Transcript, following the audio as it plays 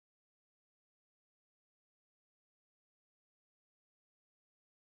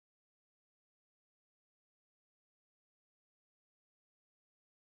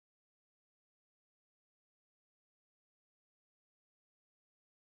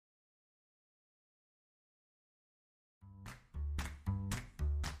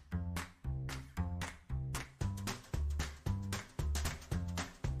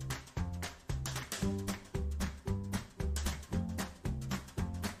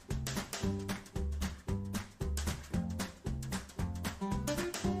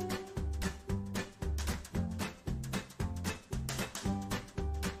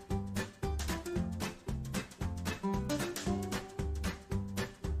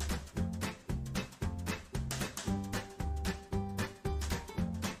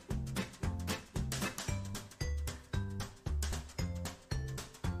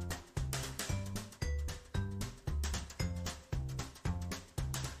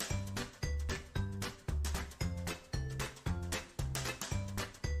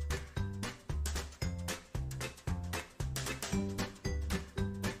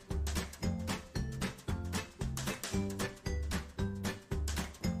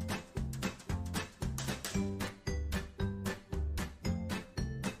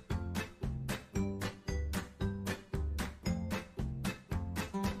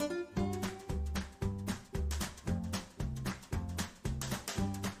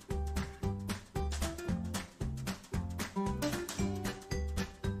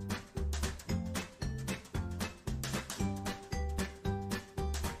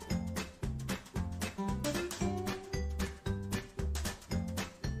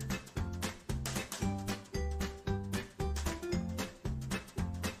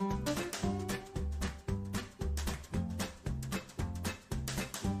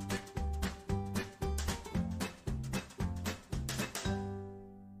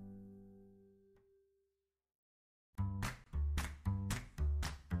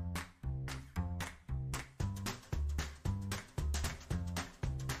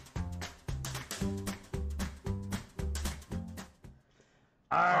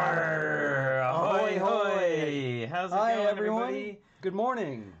Arr! Ahoy, hoy! How's it going, everybody? Good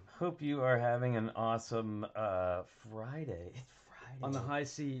morning. Hope you are having an awesome Friday. It's Friday. On the high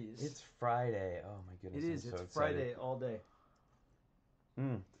seas. It's Friday. Oh, my goodness. It is. I'm so It's Friday all day.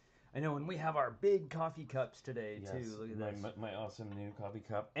 I know, and we have our big coffee cups today, too. Look at this. My awesome new coffee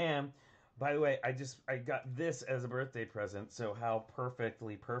cup. And, by the way, I got this as a birthday present, so how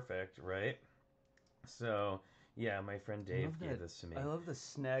perfectly perfect, right? So... yeah, my friend Dave gave this to me. I love the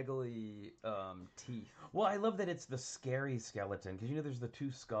snaggly teeth. Well, I love that it's the scary skeleton, because you know there's the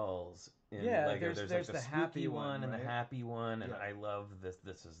two skulls in yeah, Lego. There's like the happy one and right? the happy one, and yeah. I love this.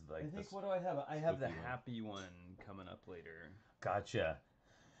 This is like I think, what do I have? I have the happy one coming up later. Gotcha.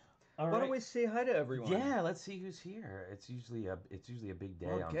 Why don't we say hi to everyone? Yeah, let's see who's here. It's usually a big day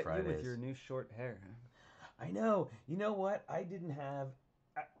on Fridays. You with your new short hair. I know. You know what? I didn't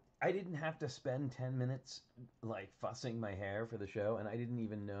have to spend 10 minutes like fussing my hair for the show, and I didn't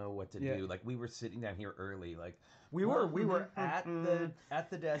even know what to do. Like, we were sitting down here early, like we were at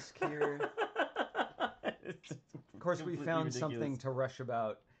the desk here. Of course, we found ridiculous. Something to rush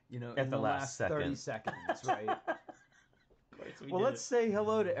about, at in the last 30 seconds, right? Well, let's say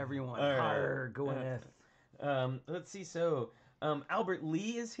hello to everyone. Right. Gwyneth. Let's see. So, Albert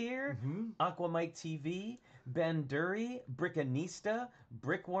Lee is here. Aquamite TV. Ben Dury. Brickanista.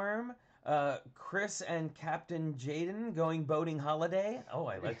 Brickworm. Chris and Captain Jaden going boating holiday. Oh,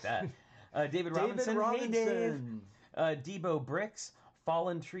 I like that. David Robinson. Hey, Dave. Debo Bricks.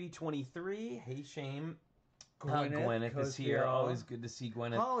 Fallen Tree 23. Hey, Shame. Gwyneth is here. Always good to see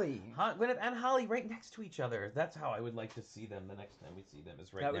Gwyneth. Gwyneth and Holly right next to each other. That's how I would like to see them the next time we see them,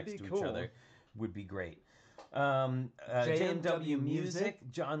 is right next to each other. Would be great. JMW Music,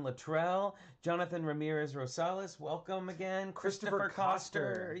 John Luttrell, Jonathan Ramirez Rosales, welcome again. Christopher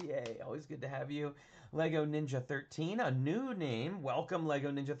Coster, yay, always good to have you. Lego Ninja 13, a new name. Welcome,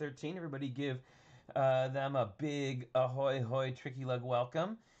 Lego Ninja 13. Everybody give them a big ahoy hoy tricky lug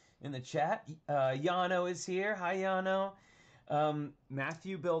welcome in the chat. Yano is here. Hi, Yano.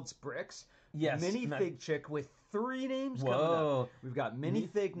 Matthew Builds Bricks. Yes. Minifig Chick with 3 names coming up. We've got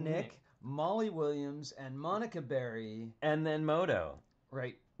Minifig Nick, Molly Williams, and Monica Berry. And then Moto.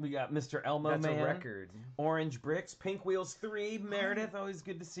 Right. We got Mr. Elmo That's Man. a record. Orange Bricks. Pink Wheels 3. Meredith, always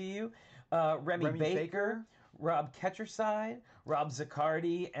good to see you. Remy Baker. Rob Ketcherside. Rob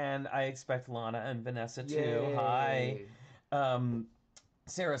Zaccardi. And I expect Lana and Vanessa too. Yay. Hi.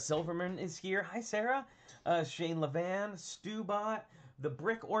 Sarah Silverman is here. Hi, Sarah. Shane Levan. Stubot. The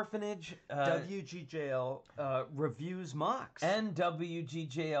Brick Orphanage. WGJL Reviews Mocks. And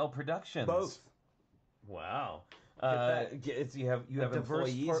WGJL Productions. Both. Wow. You have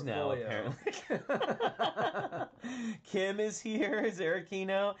employees now, apparently. Kim is here,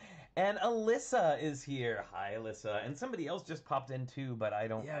 Zarachino, and Alyssa is here. Hi, Alyssa. And somebody else just popped in too, but I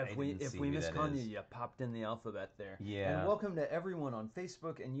don't. Yeah, if we miscon you popped in the alphabet there. Yeah. And welcome to everyone on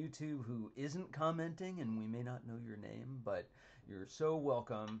Facebook and YouTube who isn't commenting, and we may not know your name, but you're so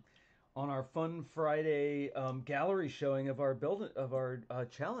welcome on our Fun Friday gallery showing of our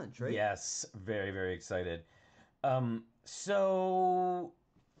challenge, right? Yes, very, very excited. So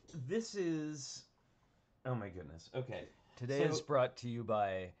this is, oh my goodness. Okay. Today is brought to you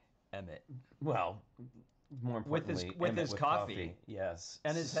by Emmett. Well, more importantly, with his coffee. Yes.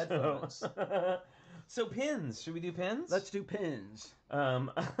 And his headphones. So pins. Should we do pins? Let's do pins. Here,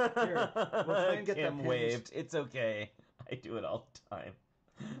 we'll try and get Kim the pins. Waved. It's okay. I do it all the time.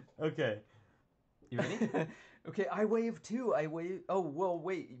 Okay. You ready? Okay, I wave too. I wave. Oh, well,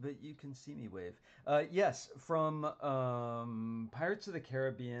 wait, but you can see me wave. Yes, from Pirates of the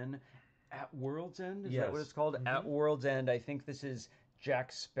Caribbean, At World's End. Is that what it's called? At World's End. I think this is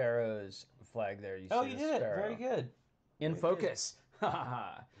Jack Sparrow's flag there. You did it. Very good. In focus.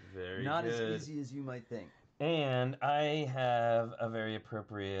 Very Not good. as easy as you might think. And I have a very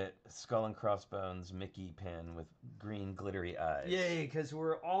appropriate Skull and Crossbones Mickey pin with green glittery eyes. Yay, because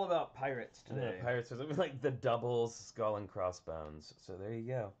we're all about pirates today. Yeah, pirates are like the doubles Skull and Crossbones. So there you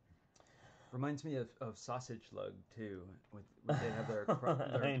go. Reminds me of Sausage Lug, too. They have their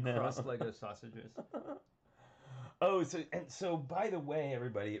cross Lego sausages. So by the way,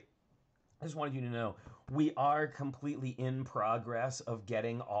 everybody, I just wanted you to know, we are completely in progress of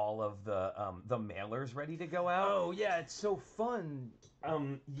getting all of the mailers ready to go out. Oh yeah, it's so fun.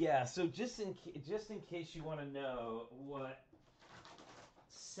 Yeah. So just in case you want to know what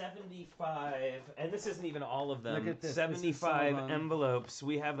 75, and this isn't even all of them. Look at this. 75 envelopes.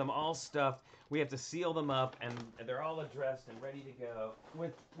 We have them all stuffed. We have to seal them up, and they're all addressed and ready to go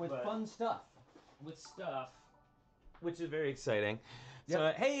with fun stuff. With stuff. Which is very exciting. Yep.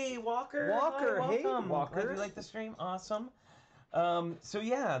 So, hey, Walker. Hi, welcome. Hey, Walker. Glad you like the stream. Awesome. So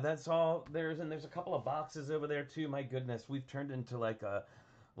yeah, that's all. There's a couple of boxes over there too. My goodness, we've turned into like a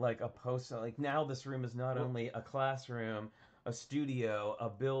post. Like now, this room is not only a classroom, a studio, a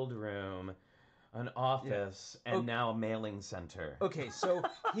build room, an office, and now a mailing center. Okay, so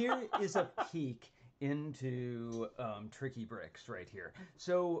here is a peek into TrickyBricks right here.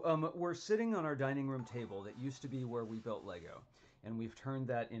 So we're sitting on our dining room table that used to be where we built Lego, and we've turned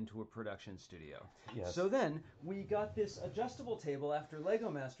that into a production studio. Yes. So then we got this adjustable table after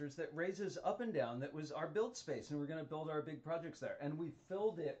Lego Masters that raises up and down. That was our build space, and we're going to build our big projects there. And we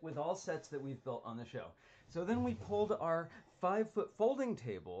filled it with all sets that we've built on the show. So then we pulled our 5-foot folding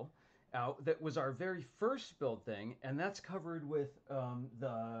table out that was our very first build thing, and that's covered with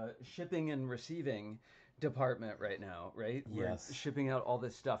the shipping and receiving department right now, right? Yes. We're shipping out all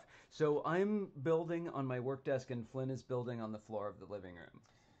this stuff. So I'm building on my work desk, and Flynn is building on the floor of the living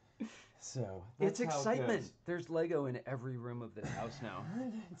room. So it's excitement. There's Lego in every room of this house now.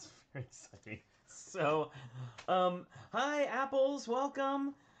 It's very exciting. So, hi Apples,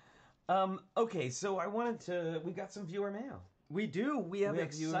 welcome. Okay, so we got some viewer mail. We do. We have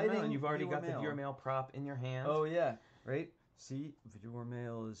exciting and you've already got mail. the viewer mail prop in your hand. Oh yeah, right. See, viewer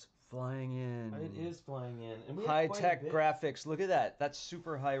mail is flying in. It is flying in. And high tech graphics. Look at that. That's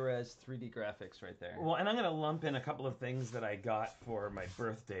super high res 3D graphics right there. Well, and I'm going to lump in a couple of things that I got for my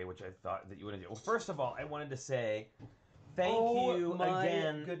birthday, which I thought that you would do. Well, first of all, I wanted to say thank you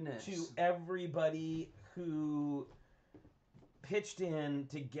again to everybody who pitched in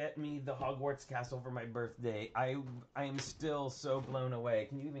to get me the Hogwarts castle for my birthday. I am still so blown away.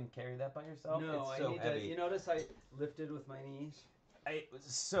 Can you even carry that by yourself? No, it's so heavy. You notice I lifted with my knees? It was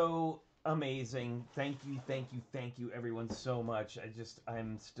so amazing. Thank you, everyone, so much.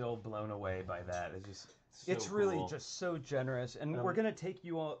 I'm still blown away by that. It's just so it's really cool. just so generous, and we're gonna take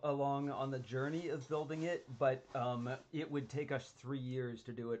you all along on the journey of building it. But it would take us 3 years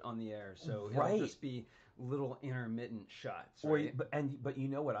to do it on the air, so it'll just be little intermittent shots. Right? But you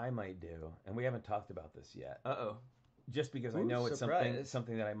know what I might do, and we haven't talked about this yet. Uh-oh. Just because I know it's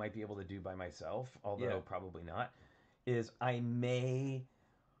something that I might be able to do by myself, although probably not, is I may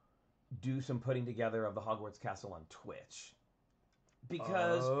do some putting together of the Hogwarts castle on Twitch.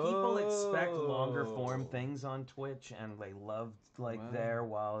 Because people expect longer form things on Twitch, and they love there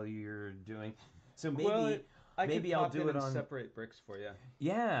while you're doing. So maybe maybe I'll do it on separate bricks for you.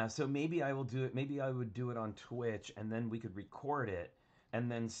 Yeah, so maybe I will do it. Maybe I would do it on Twitch, and then we could record it, and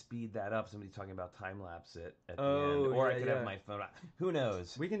then speed that up. Somebody talking about time lapse it at the end, or I could have my phone. Who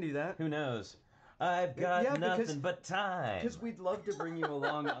knows? We can do that. Who knows? I've got nothing but time. Because we'd love to bring you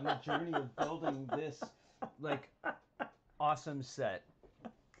along on the journey of building this awesome set.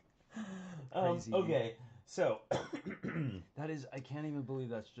 Crazy. Okay, so that is, I can't even believe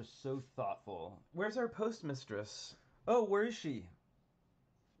that's just so thoughtful. Where's our postmistress? Oh, where is she?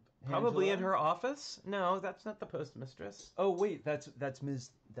 Probably in her office. No, that's not the postmistress. Oh wait, that's Ms.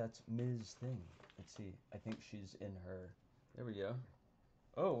 Thing. Let's see. I think she's in her. There we go.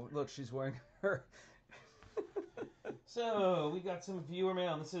 Oh, look, she's wearing her. So we got some viewer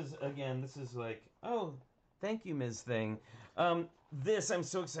mail. This is like, oh, thank you, Ms. Thing. This I'm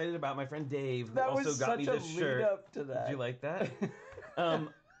so excited about. My friend Dave that also got me this shirt. Lead up to that. Did you like that?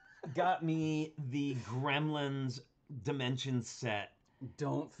 Got me the Gremlins Dimension set.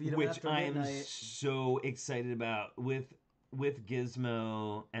 Don't feed them which after I'm midnight. so excited about with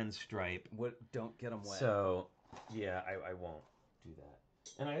Gizmo and Stripe. Don't get them wet. So yeah, I won't do that.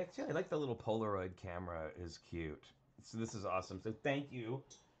 And I like the little Polaroid camera is cute. So this is awesome. So thank you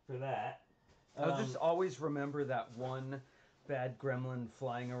for that. I'll just always remember that one bad gremlin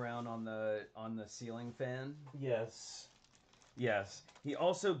flying around on the ceiling fan. Yes. He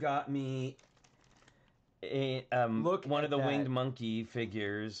also got me a one of the winged monkey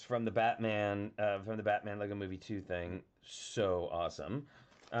figures from the Batman Lego Movie 2 thing. So awesome.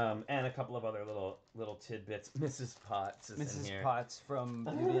 And a couple of other little tidbits. Mrs. Potts is in here. Mrs. Potts from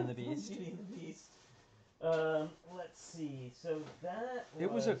Beauty and the Beast. Beauty and the Beast. Let's see. So that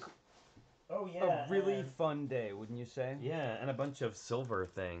was a really fun day, wouldn't you say? Yeah, and a bunch of silver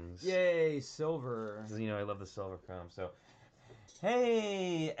things. Yay, silver! You know I love the silver chrome. So,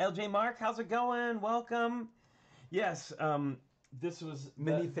 hey, LJ Mark, how's it going? Welcome. Yes, this was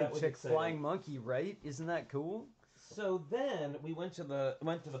minifig chick flying monkey, right? Isn't that cool? So then we went to the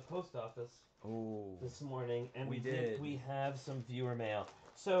post office this morning, and we have some viewer mail.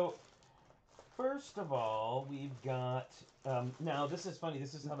 So first of all, we've got now this is funny.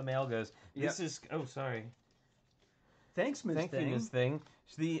 This is how the mail goes. This is sorry. Thanks, Ms. Thank you, Ms. Thing.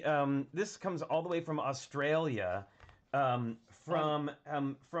 This comes all the way from Australia, from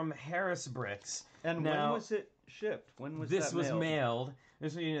Harris Bricks. And when was it shipped? When was this that was mailed? mailed?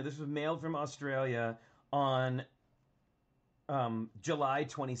 This was mailed from Australia on July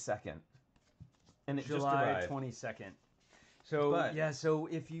 22nd, and it just arrived. July 22nd. So so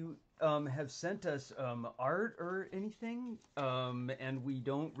if you have sent us art or anything, and we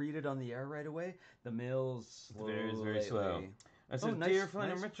don't read it on the air right away, the mail's slow. Very slow. I said, nice, Dear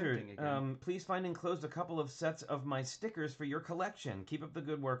Flynn and nice Richard, printing please find enclosed a couple of sets of my stickers for your collection. Keep up the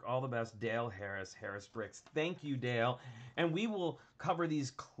good work. All the best, Dale Harris, Harris Bricks. Thank you, Dale. And we will cover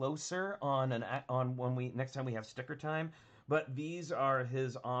these closer on next time we have sticker time. But these are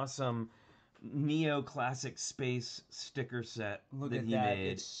his awesome neoclassic space sticker set that he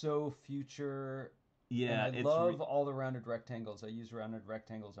made. It's so future. Yeah, and I love all the rounded rectangles. I use rounded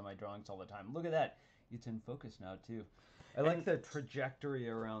rectangles in my drawings all the time. Look at that. It's in focus now, too. I like the trajectory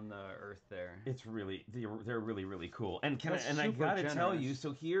around the Earth there. It's really, they're really, really cool. And I gotta tell you,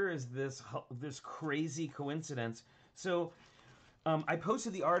 so here is this crazy coincidence. So I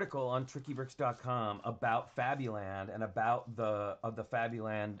posted the article on TrickyBricks.com about Fabuland and about the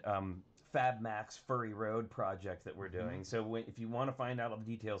Fabuland Fab Max Furry Road project that we're doing. So if you want to find out all the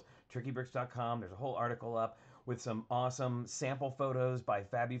details, TrickyBricks.com. There's a whole article up with some awesome sample photos by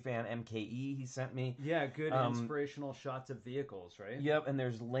FabuFan MKE he sent me. Yeah, good inspirational shots of vehicles, right? Yep, and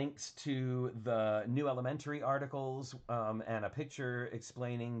there's links to the New Elementary articles and a picture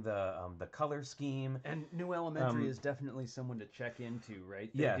explaining the color scheme. And New Elementary is definitely someone to check into, right?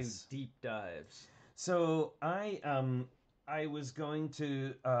 They do deep dives. So I was going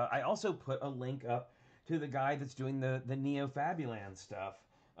to... I also put a link up to the guy that's doing the Neo Fabuland stuff.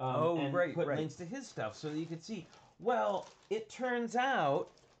 And put links to his stuff so that you could see. Well, it turns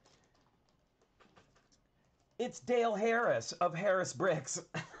out it's Dale Harris of Harris Bricks.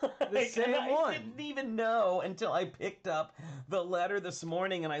 The same one. I didn't even know until I picked up the letter this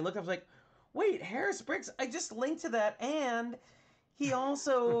morning and I looked up. I was like, wait, Harris Bricks? I just linked to that, and he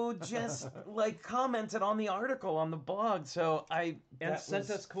also just commented on the article on the blog. So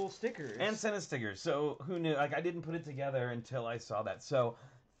sent us cool stickers. And sent us stickers. So who knew? I didn't put it together until I saw that. So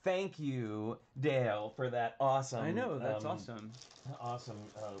thank you, Dale, for that awesome. I know, that's awesome. Awesome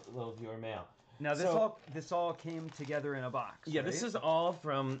little viewer mail. Now this all came together in a box. Yeah, right? this is all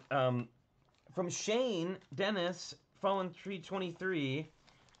from Shane Dennis, Fallen Tree 23.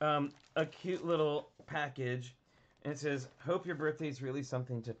 A cute little package, and it says, "Hope your birthday's really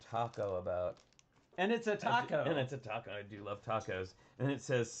something to taco about." And it's a taco. And it's a taco. I do love tacos. And it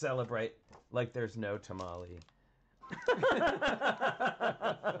says, "Celebrate like there's no tamale."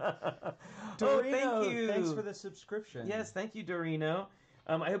 Dorino, thank you. Thanks for the subscription. Yes, thank you, Dorino.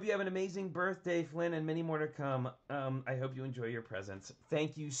 I hope you have an amazing birthday, Flynn, and many more to come. I hope you enjoy your presents.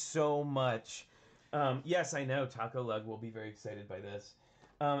 Thank you so much. Yes, I know Taco Lug will be very excited by this.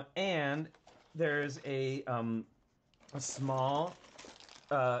 And there's a small,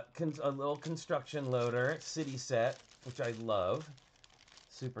 a little construction loader city set, which I love.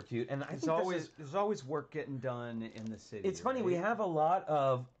 Super cute, and there's always work getting done in the city. It's funny, we have a lot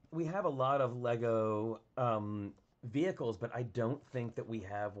of Lego vehicles, but I don't think that we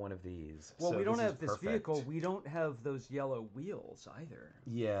have one of these. Well, so we don't have this perfect. vehicle. We don't have those yellow wheels either.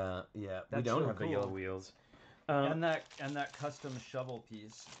 Yeah, we don't have the yellow wheels. And that custom shovel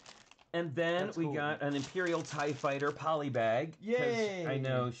piece. And then we got an Imperial TIE Fighter poly bag. Yay! I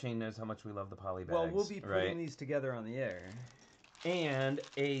know Shane knows how much we love the poly bags. Well, we'll be putting these together on the air. And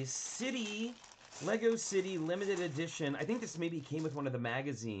a Lego City limited edition. I think this maybe came with one of the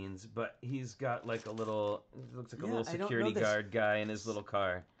magazines, but he's got like a little, it looks like a little security guard guy in his little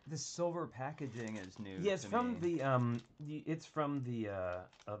car. The silver packaging is new. Yeah, it's from from the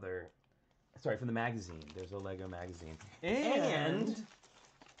magazine. There's a Lego magazine. And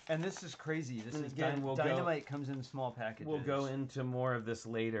this is crazy. This is again, Dynamite comes in small packages. We'll go into more of this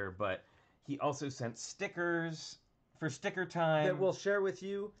later, but he also sent stickers for sticker time that we'll share with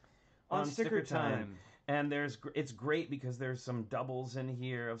you on sticker time. And it's great because there's some doubles in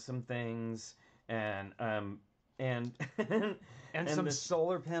here of some things, and some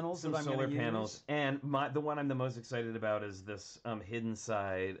solar panels. Some solar panels. And the one I'm the most excited about is this hidden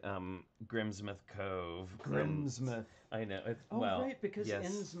side Grimsmith Cove. Grimsmith. I know. Right, because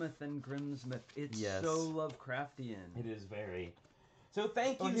Innsmouth and Grimsmith, it's so Lovecraftian. It is very. So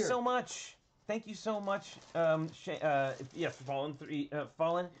thank you so much. Thank you so much, Fallen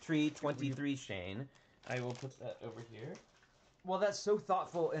Tree 23 Shane. I will put that over here. Well, that's so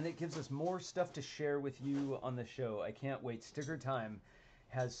thoughtful, and it gives us more stuff to share with you on the show. I can't wait. Sticker Time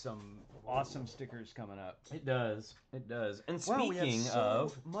has some awesome stickers coming up. It does. It does. And we have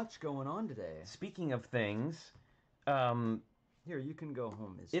so much going on today. Speaking of things, Here, you can go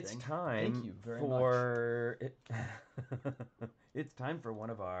home, Ms. It's Thing. time Thank you very for it's time for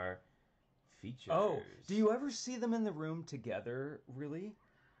one of our features. Oh, do you ever see them in the room together, really?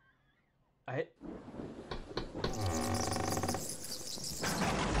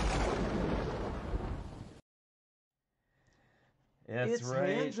 That's it's right.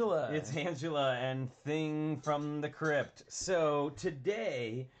 Angela. It's Angela and Thing from the Crypt. So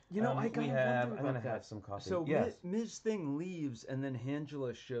today, you know, I'm gonna have some coffee. So yes. Ms. Thing leaves, and then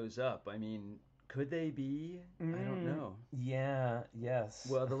Angela shows up. I mean, could they be? I don't know. Yeah. Yes.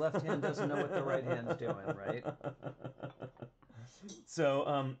 Well, the left hand doesn't know what the right hand's doing, right?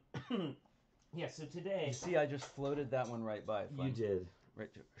 So, yeah. So today, you see, I just floated that one right by. Flynn. You did. Right.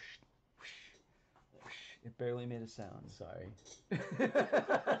 It barely made a sound. Sorry.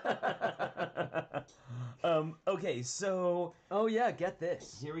 Okay, so... Oh, yeah, get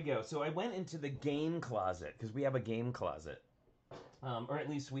this. Here we go. So I went into the game closet, because we have a game closet. Or at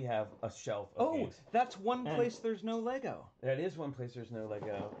least we have a shelf of games. That's one place there's no Lego. That is one place there's no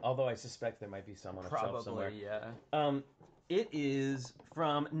Lego. Although I suspect there might be some on a shelf somewhere. Yeah. It is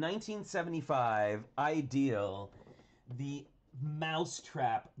from 1975, Ideal, the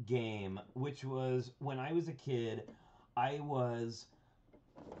Mousetrap game, which was, when I was a kid, I was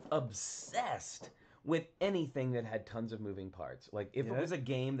obsessed with anything that had tons of moving parts. Like, if it was a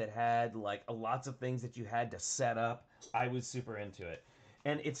game that had, like, lots of things that you had to set up, I was super into it.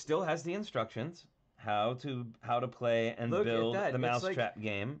 And it still has the instructions, how to play and build the Mousetrap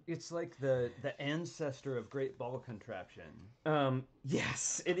game. It's like the ancestor of Great Ball Contraption.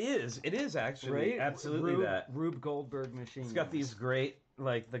 Yes, it is. It is actually. Right? Absolutely that. Rube Goldberg machine. It's got these great,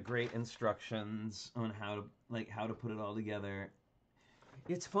 like, the great instructions on how to put it all together.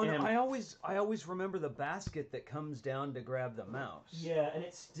 It's fun. And I always remember the basket that comes down to grab the mouse. Yeah, and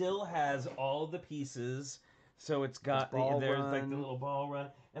it still has all the pieces. So it's got there's like the little ball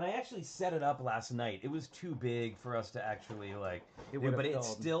run, and I actually set it up last night. It was too big for us to actually but it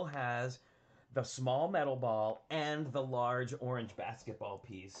still has the small metal ball and the large orange basketball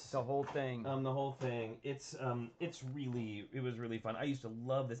piece. The whole thing. The whole thing. It was really fun. I used to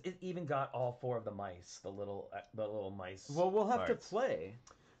love this. It even got all four of the mice, the little mice. Well, we'll have to play.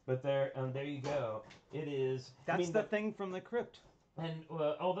 But there you go. It is. That's the thing from the crypt. And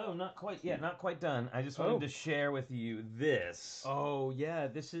although not quite done, I just wanted to share with you this. Oh yeah,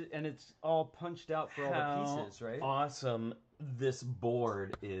 this is, and it's all punched out for all the pieces, right? Awesome this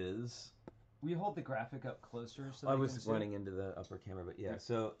board is. Will you hold the graphic up closer? So I was running into the upper camera, but yeah.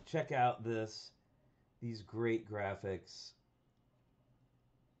 So check out these great graphics.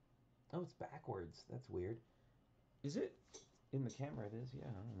 Oh, it's backwards. That's weird. Is it? In the camera it is, yeah.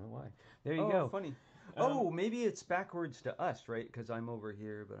 I don't know why. There you go. Oh, funny. Maybe it's backwards to us, right? Because I'm over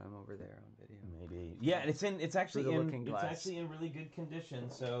here, but I'm over there on video. Maybe. Yeah, and it's actually in really good condition.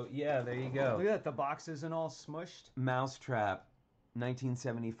 So yeah, there you go. Look at that. The box isn't all smushed. Mousetrap,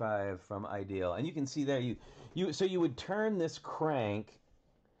 1975 from Ideal, and you can see there you would turn this crank,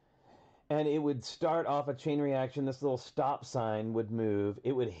 and it would start off a chain reaction. This little stop sign would move.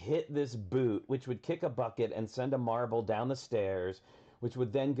 It would hit this boot, which would kick a bucket and send a marble down the stairs, which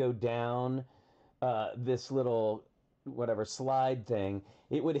would then go down this little slide thing.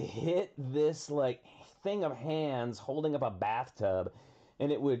 It would hit this like thing of hands holding up a bathtub,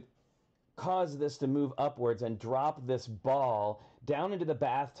 and it would cause this to move upwards and drop this ball down into the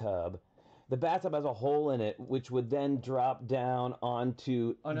bathtub. The bathtub has a hole in it, which would then drop down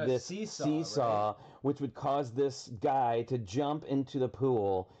onto this seesaw, right? Which would cause this guy to jump into the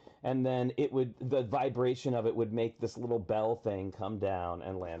pool, and then the vibration of it would make this little bell thing come down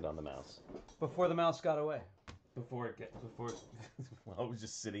and land on the mouse. Before the mouse got away. Well, I was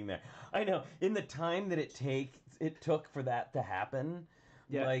just sitting there. I know. In the time that it took for that to happen,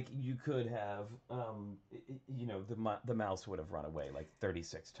 like you could have, the mouse would have run away like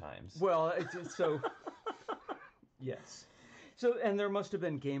 36 times. Well, so yes. So, and there must have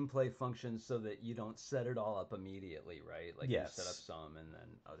been gameplay functions so that you don't set it all up immediately, right? Like you set up some and then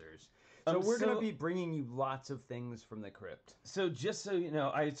others. So we're going to be bringing you lots of things from the crypt. So just so you know,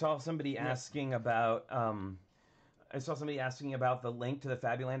 I saw somebody asking about the link to the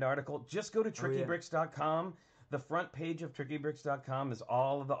Fabuland article. Just go to TrickyBricks.com. The front page of TrickyBricks.com is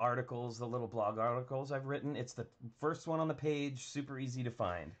all of the articles, the little blog articles I've written. It's the first one on the page, super easy to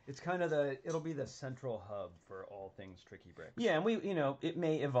find. It's kind of it'll be the central hub for all things Tricky Bricks. Yeah, and it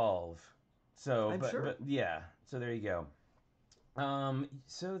may evolve. So, I'm sure. But yeah, so there you go.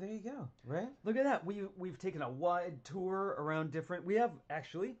 So there you go, right? Look at that. We've taken a wide tour around different. We have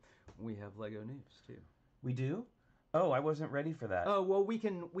Lego news too. We do. Oh, I wasn't ready for that. Oh, well, we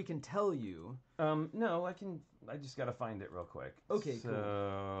can tell you. No, I just got to find it real quick. Okay, so...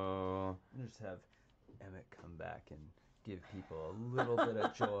 cool. I'll just have Emmett come back and give people a little bit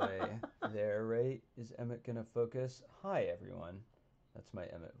of joy there, right? Is Emmett going to focus? Hi, everyone. That's my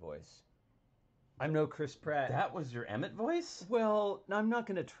Emmett voice. I'm no Chris Pratt. That was your Emmett voice? Well, I'm not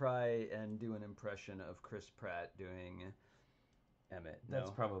going to try and do an impression of Chris Pratt doing Emmett.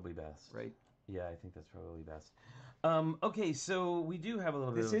 That's probably best. Right? Yeah, I think that's probably best. Okay, so we do have a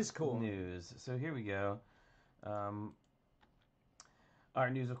little bit of news. So here we go. Our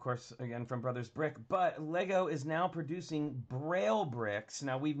news, of course, again from Brothers Brick, but Lego is now producing Braille bricks.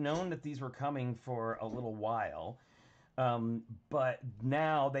 Now, we've known that these were coming for a little while, but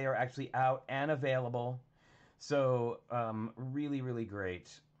now they are actually out and available. So, really, really great.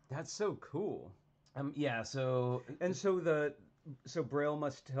 That's so cool. Yeah, so... And so Braille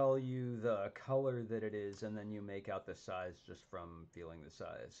must tell you the color that it is, and then you make out the size just from feeling the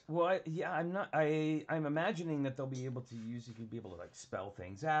size. Well, I'm imagining that they'll be able to use, you could be able to like spell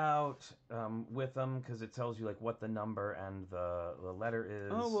things out with them, because it tells you like what the number and the letter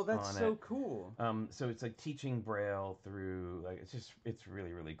is. Oh, well, that's so cool. So it's like teaching Braille through, like, it's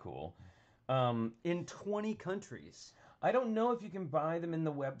really, really cool. In 20 countries. I don't know if you can buy them in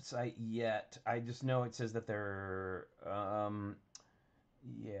the website yet. I just know it says that they're,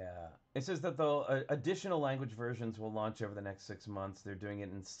 yeah. It says that the additional language versions will launch over the next 6 months. They're doing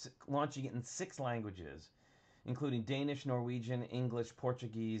it launching it in 6 languages, including Danish, Norwegian, English,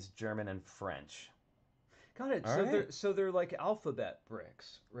 Portuguese, German, and French. Got it. So they're like alphabet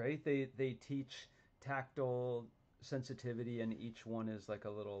bricks, right? They teach tactile sensitivity, and each one is like a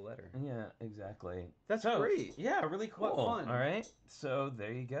little letter. Yeah, exactly. That's great. Yeah, really cool. What fun. All right. So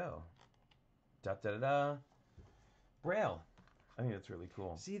there you go. Da da da da. Braille. I think that's really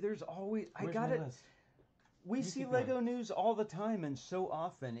cool. See, there's always Where's my list? We see Lego news all the time, and so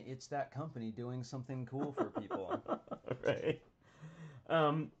often it's that company doing something cool for people. Right.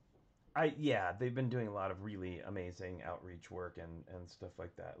 They've been doing a lot of really amazing outreach work and stuff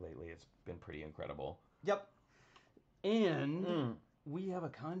like that lately. It's been pretty incredible. Yep. And we have a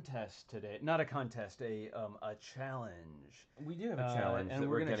contest today. Not a contest, a challenge. We do have a challenge that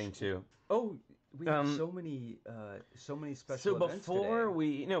we're getting to. Oh, we have so many special events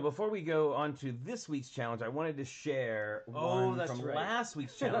today. Before we go on to this week's challenge, I wanted to share one from last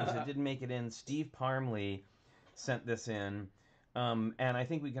week's challenge that didn't make it in. Steve Parmley sent this in, and I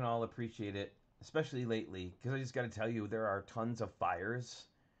think we can all appreciate it, especially lately, because I just got to tell you, there are tons of fires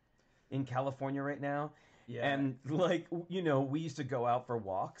in California right now. Yeah. And, like, we used to go out for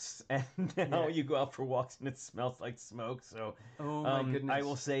walks, and now you go out for walks and it smells like smoke. So, my goodness. I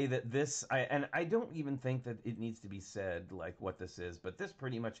will say that I don't even think that it needs to be said, like, what this is, but this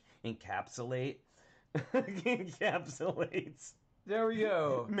pretty much encapsulates. There we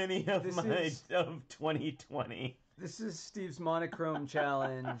go. Many of of 2020. This is Steve's monochrome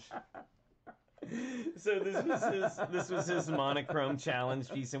challenge. So this was his monochrome challenge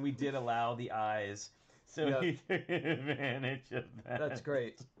piece, and we did allow the eyes. So he took advantage of that. That's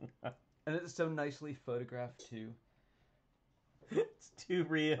great. And it's so nicely photographed, too. It's too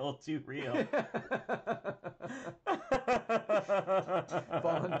real.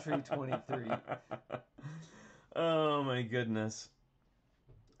 Fallen Tree 23. Oh, my goodness.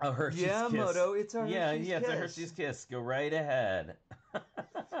 A Hershey's Kiss. Moto, it's a Hershey's Kiss. Yeah, it's a Hershey's Kiss. Go right ahead.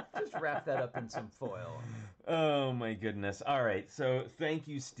 Just wrap that up in some foil. Oh my goodness! All right, so thank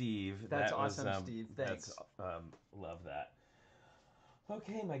you, Steve. That's awesome, Steve. Thanks. Love that.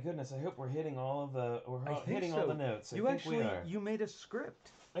 Okay, my goodness. I hope we're hitting all of the all the notes. You made a script.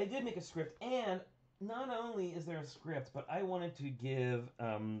 I did make a script, and not only is there a script, but I wanted to give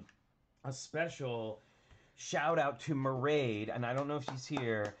a special shout out to Mairead, and I don't know if she's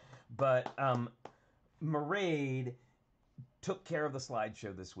here, but Mairead took care of the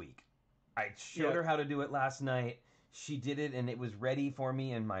slideshow this week. I showed her how to do it last night. She did it, and it was ready for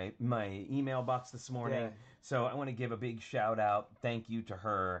me in my email box this morning. Yeah. So I want to give a big shout out, thank you to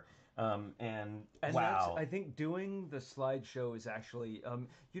her. And wow, I think doing the slideshow is actually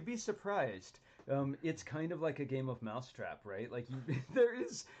you'd be surprised. It's kind of like a game of mousetrap, right? Like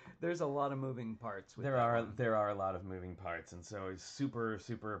there's a lot of moving parts. There are a lot of moving parts, and so I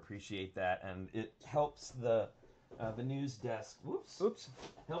super appreciate that, and it helps the news desk.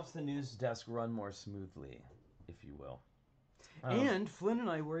 Helps the news desk run more smoothly, if you will. And Flynn and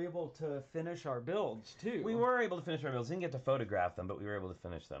I were able to finish our builds too. We were able to finish our builds. Didn't get to photograph them, but we were able to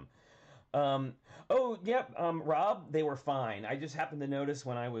finish them. Rob, they were fine. I just happened to notice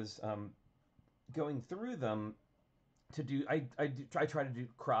when I was going through them to do. I try to do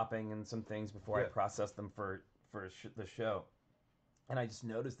cropping and some things before I process them for for the show. And I just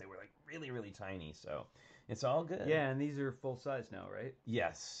noticed they were like really, really tiny. So it's all good. Yeah, and these are full size now, right?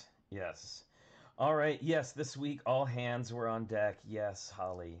 Yes. Yes. All right. Yes, this week all hands were on deck. Yes,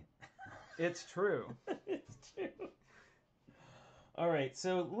 Holly. It's true. It's true. All right.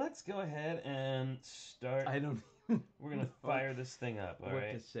 So let's go ahead and start. I don't. We're gonna fire this thing up. All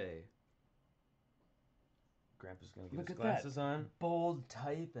right. What to say? Grandpa's gonna get his glasses on. Bold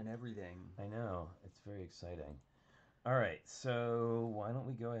type and everything. I know. It's very exciting. All right, so why don't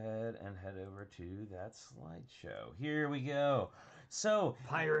we go ahead and head over to that slideshow? Here we go. So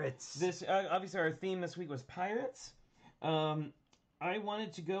pirates. This obviously our theme this week was pirates. I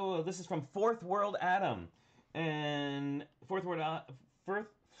wanted to go. This is from Fourth World Adam, and Fourth World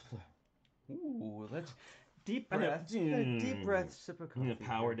Ooh, let's deep breath. Deep breath. Sip of coffee.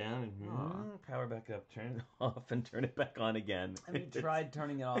 Power down and power back up. Turn it off and turn it back on again. Have you tried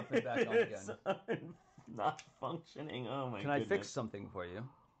turning it off and back on again? Not functioning. Oh my! Can I fix something for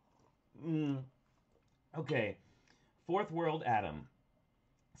you? Okay. Fourth World Adam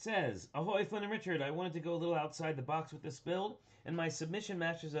says, "Ahoy, Flynn and Richard! I wanted to go a little outside the box with this build, and my submission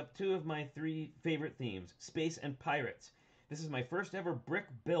matches up two of my three favorite themes: space and pirates. This is my first ever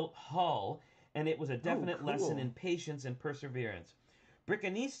brick-built hull, and it was a definite lesson in patience and perseverance.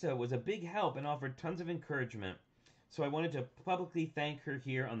 Brickanista was a big help and offered tons of encouragement. So I wanted to publicly thank her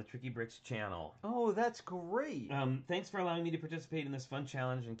here on the TrickyBricks channel." Oh, that's great. Thanks for allowing me to participate in this fun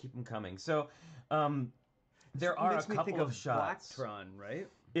challenge and keep them coming. So there are a couple of shots. Blacktron, right?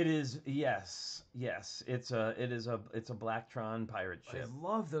 It is, yes. It's a Blacktron pirate ship. I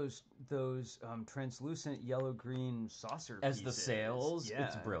love those translucent yellow-green saucer as pieces. the sails. Yeah.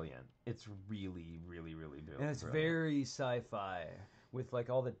 It's brilliant. It's really, really, really brilliant. And it's very sci-fi with like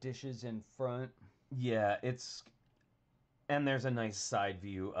all the dishes in front. Yeah, and there's a nice side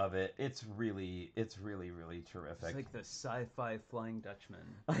view of it. It's really, really terrific. It's like the sci-fi Flying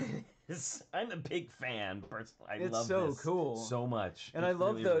Dutchman. I'm a big fan. Personally, I it's love so this cool so much. And it's I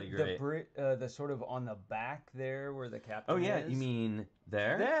love really, the sort of on the back there where the captain. Oh yeah, is. you mean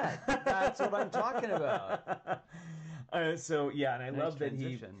there? That's what I'm talking about. So yeah, and I love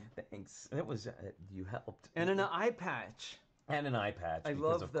transition. that he. Thanks. That was you helped. And an eye patch. And an eye patch. I because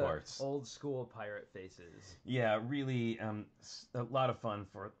love of the course. old school pirate faces. Yeah, really, a lot of fun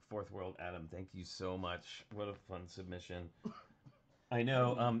for Fourth World Adam. Thank you so much. What a fun submission. I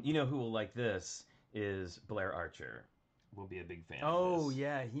know. You know who will like this is Blair Archer. Will be a big fan. Oh of this.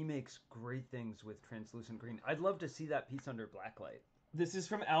 Yeah, he makes great things with translucent green. I'd love to see that piece under blacklight. This is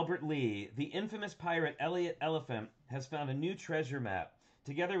from Albert Lee. The infamous pirate Elliot Elephant has found a new treasure map.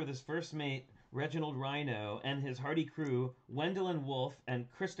 Together with his first mate, Reginald Rhino, and his hardy crew, Wendelin Wolf and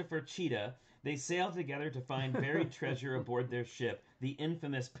Christopher Cheetah, they sail together to find buried treasure aboard their ship, the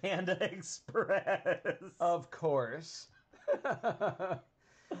infamous Panda Express. Of course.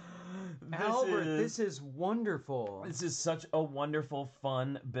 Albert, this is wonderful. This is such a wonderful,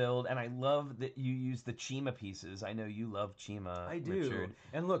 fun build, and I love that you use the Chima pieces. I know you love Chima, I do. Richard.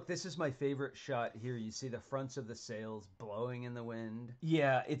 And look, this is my favorite shot here. You see the fronts of the sails blowing in the wind.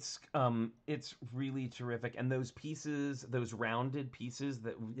 Yeah, it's really terrific. And those pieces, those rounded pieces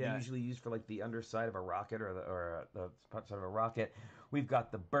that we usually use for like the underside of a rocket or the side of a rocket, we've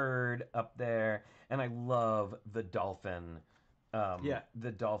got the bird up there, and I love the dolphin.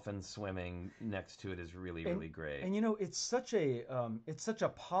 The dolphin swimming next to it is really great. And you know, it's such a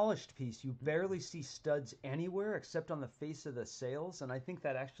polished piece. You barely see studs anywhere except on the face of the sails, and I think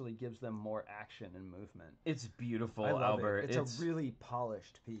that actually gives them more action and movement. It's beautiful, I love Albert. It's a really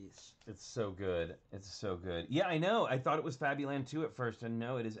polished piece. It's so good. It's so good. Yeah, I know. I thought it was Fabuland 2 at first, and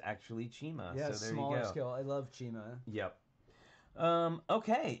no, it is actually Chima. Yeah, so there smaller you go. scale. I love Chima. Yep.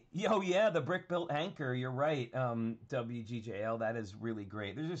 Okay. Oh yeah, the brick built anchor. You're right. WGJL. That is really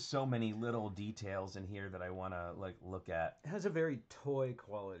great. There's just so many little details in here that I want to look at. It has a very toy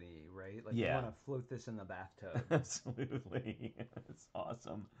quality, right? Like you want to float this in the bathtub. Absolutely. It's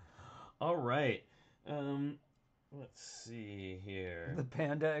awesome. All right. Let's see here. The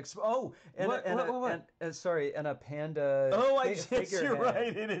Panda sorry, and a panda. Oh, I guess you're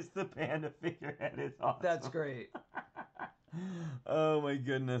right. It is the panda figurehead. It's awesome. That's great. Oh my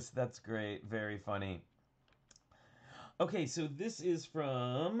goodness, that's great. Very funny. Okay, so this is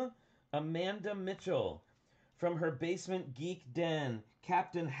from Amanda Mitchell. From her basement geek den,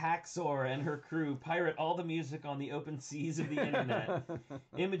 Captain Hacksaw and her crew pirate all the music on the open seas of the internet.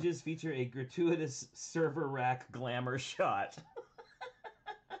 Images feature a gratuitous server rack glamour shot.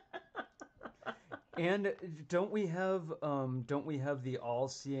 And don't we have the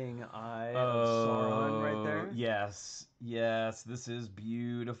all-seeing eye of Sauron right there? Yes, this is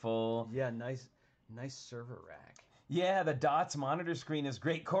beautiful. Yeah, Nice server rack. Yeah, the dots monitor screen is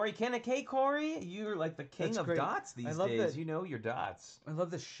great. Corey Kinnick, hey Corey, you're like the king of dots these days. You know your dots. I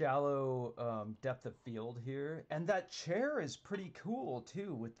love the shallow depth of field here. And that chair is pretty cool,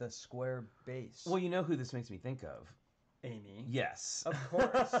 too, with the square base. Well, you know who this makes me think of? Amy. Yes. Of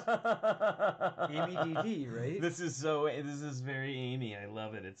course. Amy DD, right? This is very Amy. I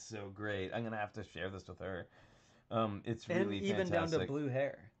love it. It's so great. I'm going to have to share this with her. It's really fantastic. And even down to blue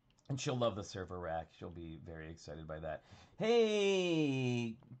hair. And she'll love the server rack. She'll be very excited by that.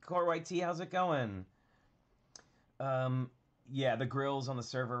 Hey, Core White Tea, how's it going? Yeah, the grills on the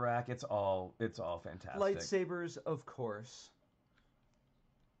server rack. It's all fantastic. Lightsabers, of course.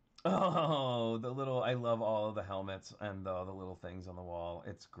 Oh, I love all of the helmets and all the little things on the wall.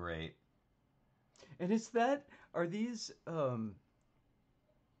 It's great. And are these,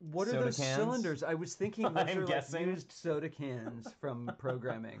 what are soda those cans? Cylinders? I was thinking those I'm are guessing. like used soda cans from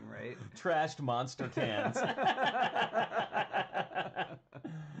programming, right? Trashed monster cans.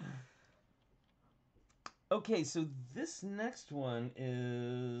 Okay, so this next one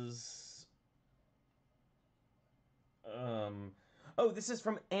is... this is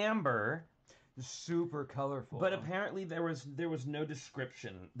from Amber. Super colorful. But apparently there was no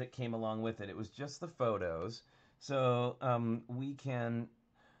description that came along with it. It was just the photos. So we can...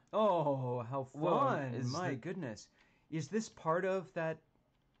 Oh, how fun. My goodness. Is this part of that?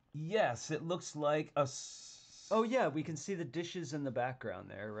 Yes, it looks like a... Oh, yeah, we can see the dishes in the background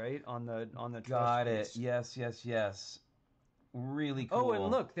there, right? On the Got it. Yes. Really cool. Oh, and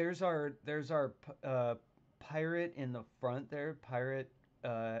look, there's our pirate in the front there. Pirate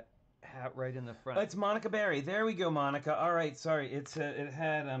hat right in the front. It's Monica Berry. There we go, Monica. All right, sorry. It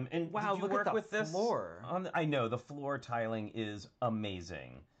had and wow, did you look work at the with this floor. I know the floor tiling is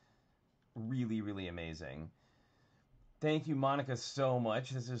amazing. Really, really amazing. Thank you, Monica, so much.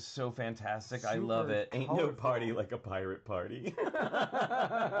 This is so fantastic. I love it. Ain't no party like a pirate party.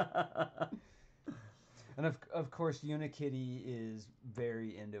 And of course, Unikitty is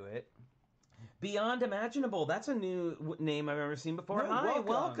very into it. Beyond Imaginable. That's a new name I've ever seen before. No, Hi,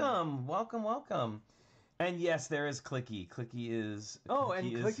 welcome. And yes, there is Clicky. Clicky is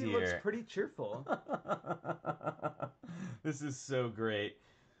Clicky here. Looks pretty cheerful. This is so great.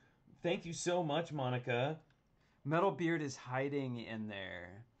 Thank you so much, Monica. Metalbeard is hiding in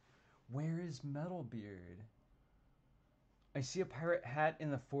there. Where is Metalbeard? I see a pirate hat in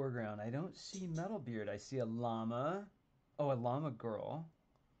the foreground. I don't see Metalbeard. I see a llama. Oh, a llama girl.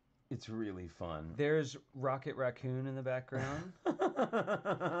 It's really fun. There's Rocket Raccoon in the background.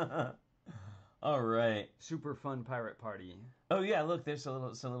 All right. Super fun pirate party. Oh yeah, look, there's a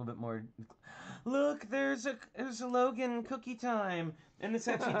little bit more. Look, there's a Logan cookie time, and this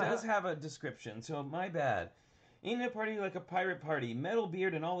actually does have a description. So my bad. Ain't a party like a pirate party.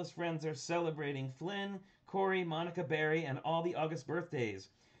 Metalbeard and all his friends are celebrating Flynn, Corey, Monica Berry, and all the August birthdays.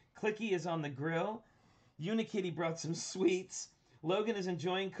 Clicky is on the grill. Unikitty brought some sweets. Logan is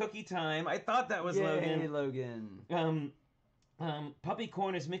enjoying cookie time. I thought that was Logan. Yay, Logan. Puppy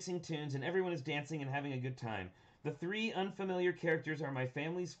Corn is mixing tunes, and everyone is dancing and having a good time. The three unfamiliar characters are my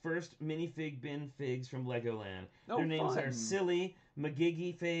family's first minifig bin figs from Legoland. Their names are Silly,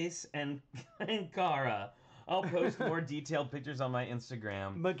 McGiggy Face, and Kara. I'll post more detailed pictures on my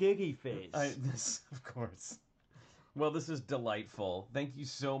Instagram. McGiggy Face. Of course. Well, this is delightful. Thank you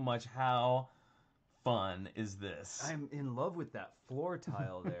so much. How fun is this? I'm in love with that floor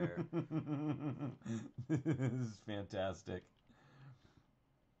tile there. This is fantastic.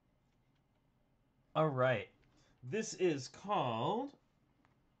 All right. This is called...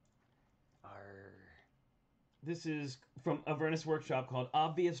 This is from Avernus Workshop called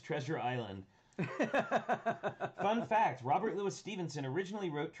Obvious Treasure Island. Fun fact, Robert Louis Stevenson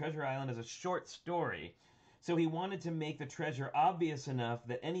originally wrote Treasure Island as a short story, so he wanted to make the treasure obvious enough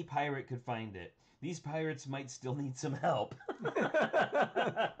that any pirate could find it. These pirates might still need some help.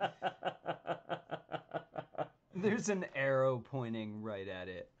 There's an arrow pointing right at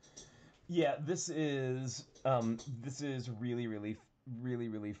it. Yeah, this is really, really, really,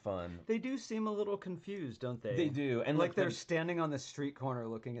 really fun. They do seem a little confused, don't they? They do, and like they're standing on the street corner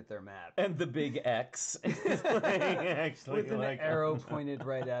looking at their map. And the big X, with an arrow pointed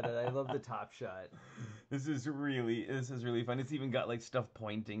right at it. I love the top shot. This is really fun. It's even got like stuff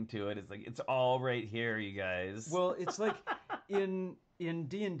pointing to it. It's like it's all right here, you guys. Well, it's like in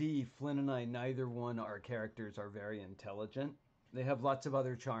D&D, Flynn and I, neither one our characters are very intelligent. They have lots of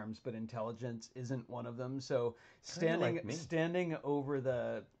other charms, but intelligence isn't one of them. So standing over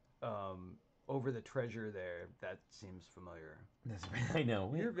the treasure there, that seems familiar. I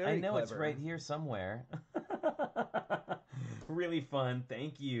know. You're very I know clever. It's right here somewhere. really fun.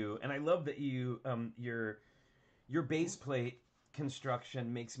 Thank you. And I love that you your base plate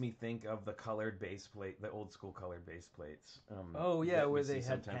construction makes me think of the colored base plate, the old school colored base plates. Where they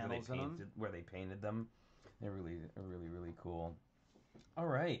had panels in them, where they painted them. They're really cool. All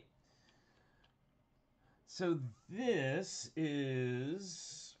right. So this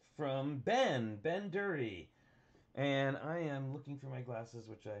is from Ben Dury. And I am looking for my glasses,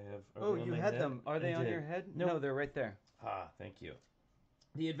 which I have. Oh, you had them. Are they on your head? No, they're right there. Ah, thank you.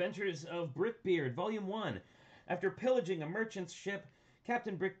 The Adventures of Brickbeard, Volume 1. After pillaging a merchant's ship,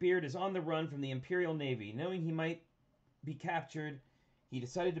 Captain Brickbeard is on the run from the Imperial Navy. Knowing he might be captured, he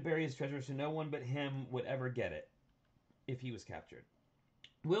decided to bury his treasure so no one but him would ever get it, if he was captured.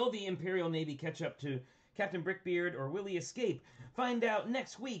 Will the Imperial Navy catch up to Captain Brickbeard, or will he escape? Find out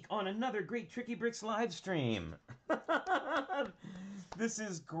next week on another great TrickyBricks live stream. This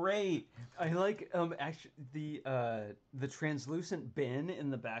is great. I like actually the translucent bin in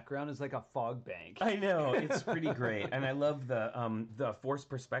the background is like a fog bank. I know, it's pretty great, and I love the forced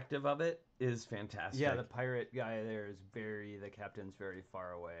perspective of it is fantastic. Yeah, the pirate guy there is the captain's very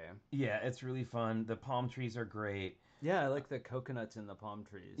far away. Yeah, it's really fun. The palm trees are great. Yeah, I like the coconuts in the palm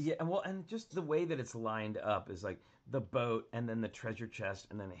trees. Yeah, well, and just the way that it's lined up is like the boat and then the treasure chest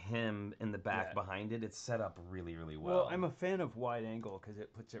and then him in the back behind it. It's set up really well. Well, I'm a fan of wide angle because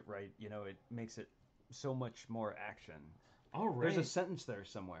it puts it right, it makes it so much more action. All right. There's a sentence there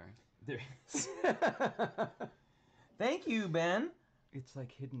somewhere. There is. Thank you, Ben. It's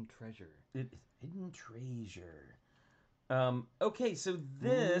like hidden treasure. It's hidden treasure. Okay, so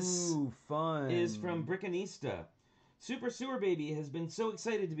this is from Brickanista. Super Sewer Baby has been so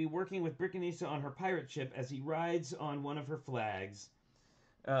excited to be working with Brickanista on her pirate ship as he rides on one of her flags.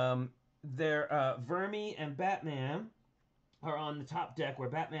 Vermi and Batman are on the top deck where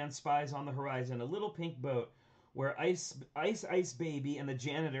Batman spies on the horizon a little pink boat where Ice Baby and the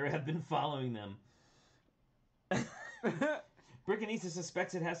janitor have been following them. Brickanista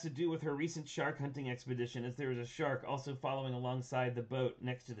suspects it has to do with her recent shark hunting expedition, as there is a shark also following alongside the boat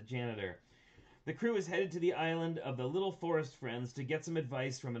next to the janitor. The crew is headed to the island of the Little Forest Friends to get some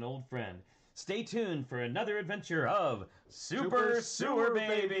advice from an old friend. Stay tuned for another adventure of Super Sewer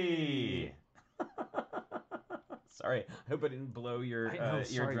Baby! Sorry, I hope I didn't blow your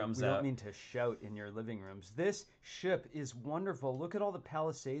eardrums out. We don't mean to shout in your living rooms. This ship is wonderful. Look at all the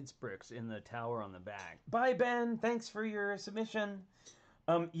Palisades bricks in the tower on the back. Bye, Ben. Thanks for your submission.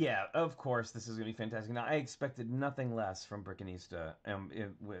 Yeah, of course, this is going to be fantastic. Now, I expected nothing less from Brickanista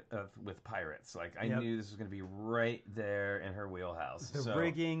with pirates. Like, I knew this was going to be right there in her wheelhouse. The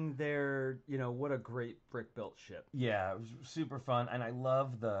rigging there, what a great brick-built ship. Yeah, it was super fun, and I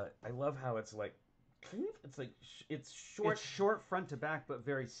love how it's like, it's short. It's short front to back, but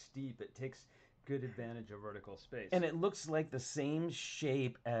very steep. It takes good advantage of vertical space. And it looks like the same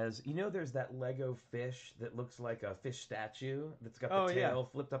shape as, there's that Lego fish that looks like a fish statue that's got the tail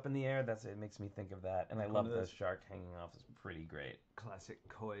flipped up in the air. It makes me think of that. And I love the shark hanging off. It's pretty great. Classic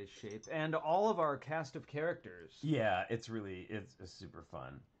koi shape. And all of our cast of characters. Yeah, it's super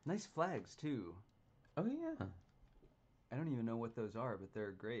fun. Nice flags, too. Oh, yeah. I don't even know what those are, but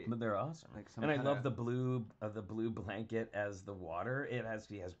they're great. But they're awesome. And I love the blue blanket as the water. It has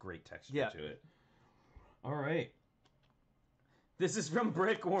great texture to it. All right. This is from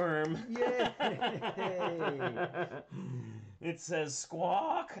Brickworm. Yay! It says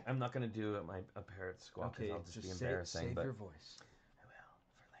squawk. I'm not going to do a parrot squawk because I'll just be embarrassing. Save but your voice. I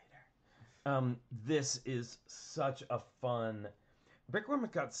will for later. This is such a fun. Brickworm has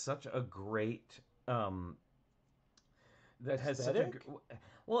got such a great. That has such a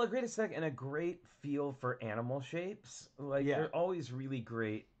great aesthetic and a great feel for animal shapes. They're always really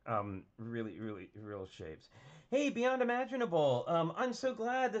great, really real shapes. Hey, Beyond Imaginable, I'm so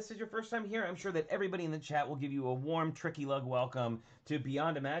glad this is your first time here. I'm sure that everybody in the chat will give you a warm Tricky Lug welcome to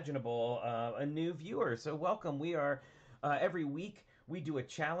Beyond Imaginable, a new viewer. So welcome. We are every week we do a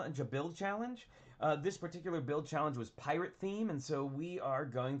build challenge. This particular build challenge was pirate theme, and so we are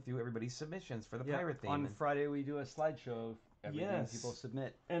going through everybody's submissions for the pirate theme. On Friday, we do a slideshow of everything people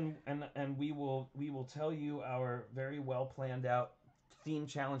submit, and we will tell you our very well planned out theme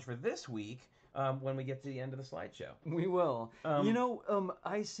challenge for this week when we get to the end of the slideshow. We will.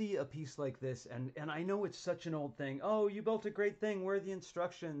 I see a piece like this, and I know it's such an old thing. Oh, you built a great thing. Where are the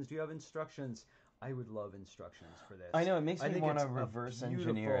instructions? Do you have instructions? I would love instructions for this. I know, it makes me want to reverse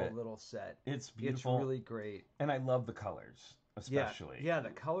engineer it. Beautiful little set. It's beautiful. It's really great. And I love the colors, especially. Yeah,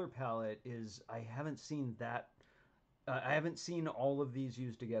 the color palette is, I haven't seen that I haven't seen all of these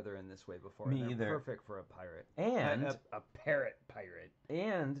used together in this way before. Me They're either. Perfect for a pirate. And a parrot pirate.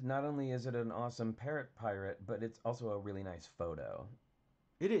 And not only is it an awesome parrot pirate, but it's also a really nice photo.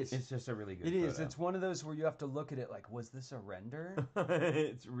 It is. It's just a really good It photo. is. It's one of those where you have to look at it like, was this a render?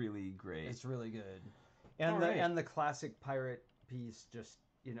 It's really great. It's really good. And and the classic pirate piece, just,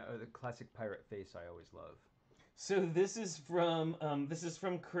 you know, the classic pirate face I always love. So this is from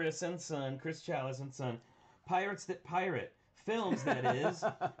Chris and Son, Chris Chalice and Son. Pirates that pirate. Films, that is.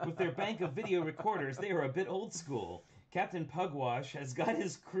 With their bank of video recorders, they are a bit old school. Captain Pugwash has got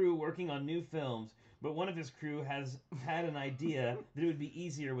his crew working on new films, but one of his crew has had an idea that it would be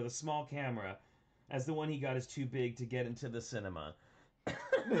easier with a small camera, as the one he got is too big to get into the cinema.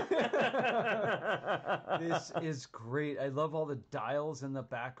 This is great. I love all the dials in the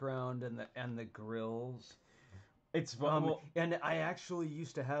background and the grills. It's fun. And I actually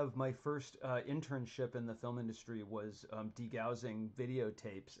used to have my first internship in the film industry was degaussing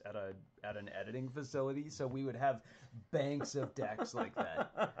videotapes at an editing facility. So we would have banks of decks like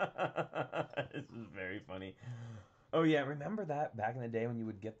that. This is very funny. Oh yeah, remember that back in the day when you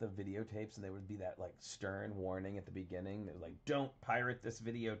would get the videotapes and there would be that like stern warning at the beginning that was like, "Don't pirate this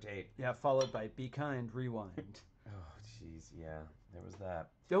videotape." Yeah, followed by "Be kind, rewind." Oh jeez, yeah, there was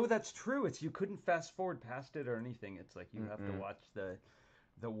that. Oh, that's true. It's you couldn't fast forward past it or anything. It's like you have to watch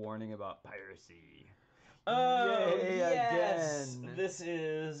the warning about piracy. Oh Yay, yes, again. This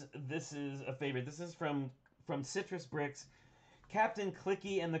is a favorite. This is from TrickyBricks. Captain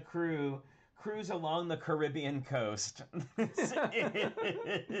Clicky and the crew cruise along the Caribbean coast. This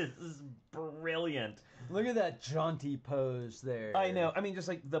is brilliant. Look at that jaunty pose there. I know. I mean, just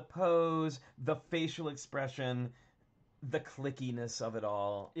like the pose, the facial expression, the clickiness of it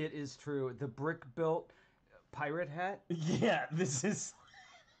all. It is true. The brick-built pirate hat. Yeah, this is...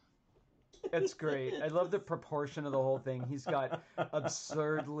 It's great. I love the proportion of the whole thing. He's got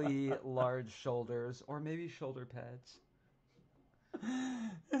absurdly large shoulders, or maybe shoulder pads.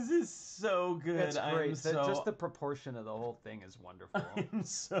 This is so good. It's great. Just the proportion of the whole thing is wonderful. I'm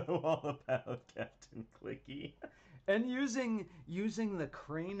so all about Captain Clicky. And using the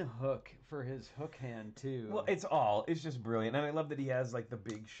crane hook for his hook hand too. Well, it's just brilliant, and I love that he has like the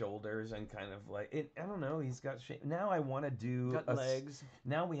big shoulders and kind of like it. I don't know. He's got shape. Now I want to do legs.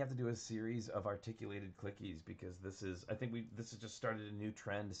 Now we have to do a series of articulated clickies because this has just started a new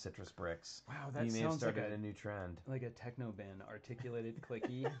trend. TrickyBricks. Wow, that may have sounds started like a new trend. Like a techno band, articulated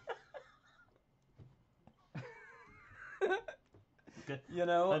clicky. You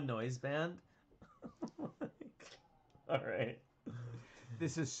know, a noise band. All right.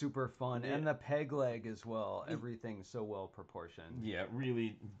 This is super fun. Yeah. And the peg leg as well. Everything's so well proportioned. Yeah,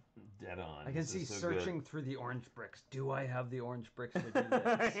 really dead on. I can see searching through the orange bricks. Do I have the orange bricks to do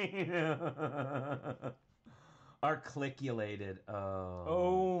this? I know. Articulated.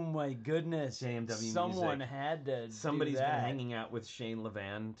 Oh my goodness. JMW Someone music. had to Somebody's do that. been hanging out with Shane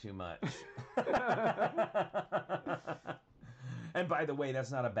Levan too much. And by the way,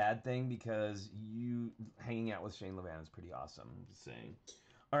 that's not a bad thing because you hanging out with Shane Levan is pretty awesome. I'm just saying.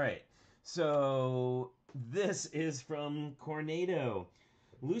 All right. So this is from Cornado.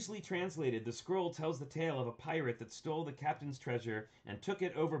 Loosely translated, the scroll tells the tale of a pirate that stole the captain's treasure and took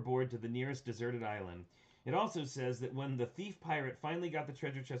it overboard to the nearest deserted island. It also says that when the thief pirate finally got the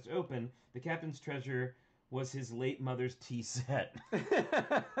treasure chest open, the captain's treasure was his late mother's tea set.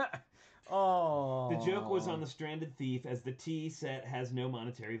 Oh. The joke was on the stranded thief, as the tea set has no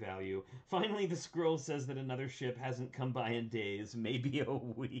monetary value. Finally, the scroll says that another ship hasn't come by in days, maybe a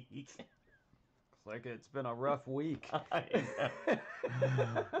week. It's like it's been a rough week.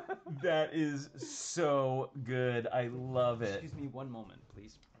 That is so good. I love it. Excuse me one moment,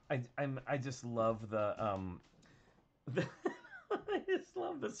 please. I just love the I just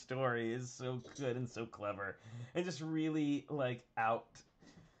love the story. It's so good and so clever, and just really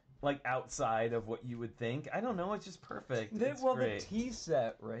outside of what you would think. I don't know. It's just perfect. The tea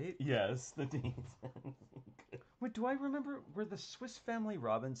set, right? Yes, the tea set. Wait, do I remember? Were the Swiss Family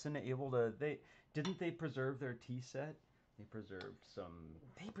Robinson able to? Didn't they preserve their tea set? They preserved some.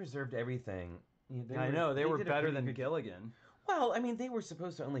 They preserved everything. I know they were better than Gilligan. Well, I mean, they were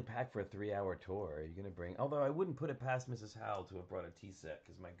supposed to only pack for a 3-hour tour. Are you going to bring? Although I wouldn't put it past Mrs. Howell to have brought a tea set,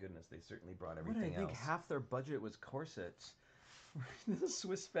 because my goodness, they certainly brought everything else. I think half their budget was corsets. The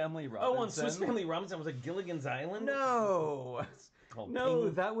Swiss Family Robinson. Oh, and Swiss Family Robinson was at Gilligan's Island? No. No,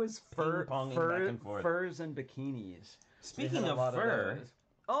 that was furs and bikinis. Speaking of fur.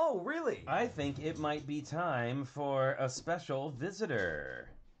 Oh, really? I think it might be time for a special visitor.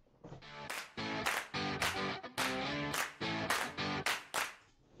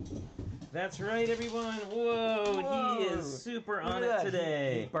 That's right, everyone. Whoa, he is super on it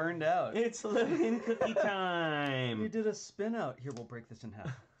today. He burned out. It's Logan cookie time. You did a spin out. Here, we'll break this in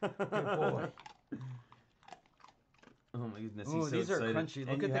half. Good boy. Oh my goodness, he's so these excited. are crunchy.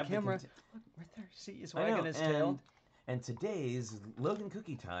 Look at the camera. Look, right there. See, he's wagging his tail. And today's Logan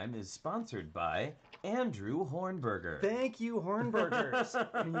Cookie Time is sponsored by Andrew Hornberger. Thank you, Hornburgers.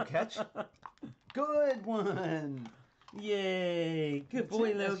 Can you catch? Good one. Yay! Good boy,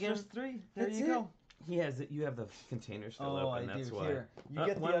 Logan. That's just 3. There you go. He has it. You have the container still open. I that's do. why. Here, you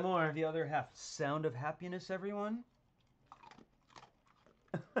get one more. The other half. Sound of happiness, everyone.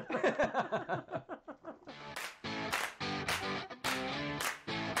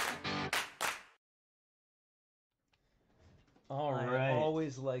 All right. I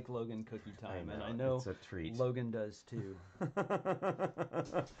always like Logan Cookie Time, and I know it's a treat. Logan does too.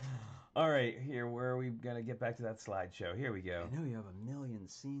 All right, here, where are we going to get back to that slideshow? Here we go. I know you have a million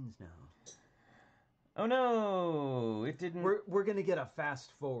scenes now. Oh no, it didn't. We're going to get a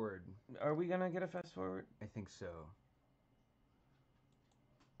fast forward. Are we going to get a fast forward? I think so.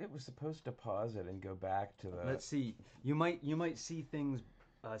 It was supposed to pause it and go back to the... Let's see. You might see things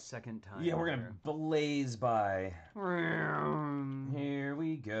a second time. Yeah, we're going to blaze by. Here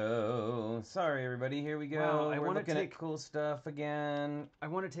we go. Sorry, everybody. Here we go. Wow, we're looking at cool stuff again. I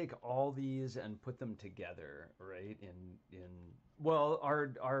want to take all these and put them together, right? Well,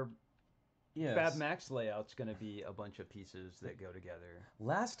 our Fab Max layout's going to be a bunch of pieces that go together.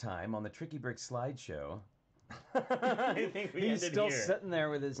 Last time on the TrickyBricks slideshow, I think he's still sitting there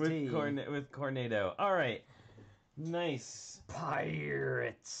with his tea. With Cornado. All right. Nice.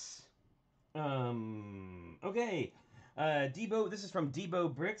 Pirates. Okay. Debo, this is from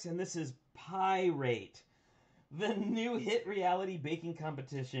Debo Bricks, and this is Pirate, the new hit reality baking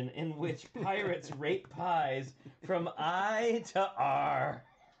competition in which pirates rate pies from I to R.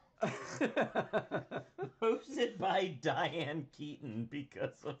 Hosted by Diane Keaton,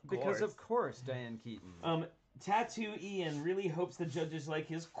 because of course, Diane Keaton. Tattoo Ian really hopes the judges like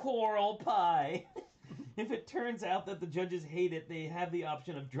his coral pie. If it turns out that the judges hate it, they have the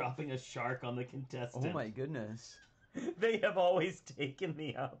option of dropping a shark on the contestant. Oh my goodness. They have always taken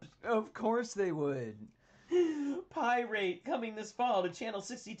the option. Of course they would. Pirate coming this fall to Channel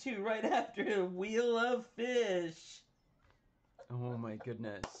 62 right after Wheel of Fish. Oh my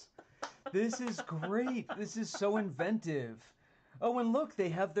goodness. This is great. This is so inventive. Oh, and look, they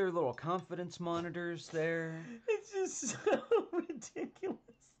have their little confidence monitors there. It's just so ridiculous.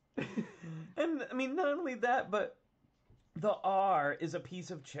 And, I mean, not only that, but the R is a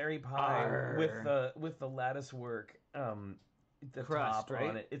piece of cherry pie with the lattice work, the crust, top right?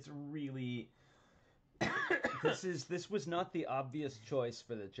 on it. It's really... This was not the obvious choice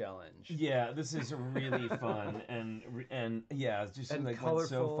for the challenge. Yeah, this is really fun and yeah, it's just like went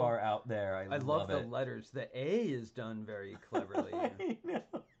so far out there. I love the letters. The A is done very cleverly. I know,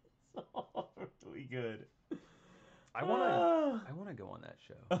 it's all really good. I wanna go on that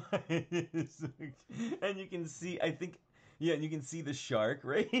show. And you can see, I think, yeah, and you can see the shark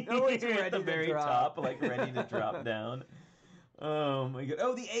right oh, it's here ready at the to very drop. top, like ready to drop down. Oh my god!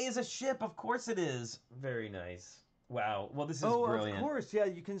 Oh, the A is a ship. Of course it is. Very nice. Wow. Well, this is brilliant. Of course. Yeah,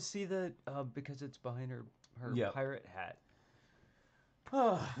 you can see that because it's behind her pirate hat.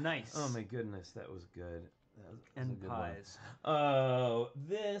 Oh, nice. Oh my goodness, that was good. That was and pies. Oh,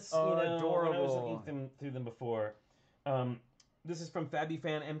 this. Adorable. When I was looking through them before. This is from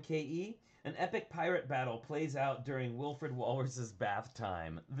FabbyFan MKE. An epic pirate battle plays out during Wilfred Walrus's bath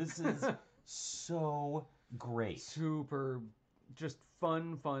time. This is so great. Super, just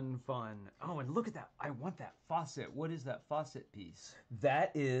fun. Oh, and look at that. I want that faucet. What is that faucet piece?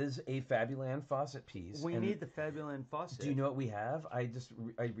 That is a Fabuland faucet piece. We need the Fabuland faucet. Do you know what we have? I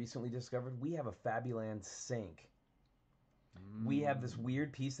recently discovered we have a Fabuland sink. We have this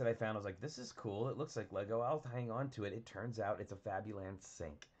weird piece that I found. I was like, this is cool. It looks like Lego. I'll hang on to it. It turns out it's a Fabuland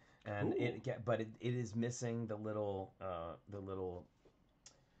sink. And it is missing the little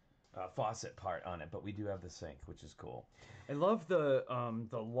faucet part on it, but we do have the sink, which is cool. I love the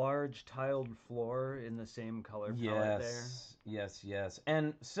large tiled floor in the same color palette there. Yes.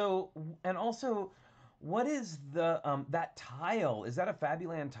 And also, what is the that tile? Is that a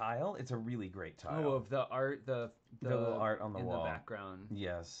Fabuland tile? It's a really great tile. Oh, of the art, the little art on the wall in the background.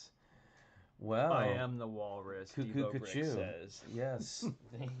 Yes. Well, I am the walrus. Cuckoo Cachoo says. Yes.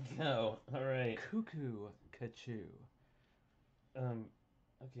 There you go. All right. Cuckoo Cachoo.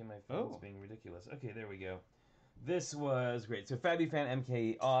 Okay, my phone's being ridiculous. Okay, there we go. This was great. So FabiFan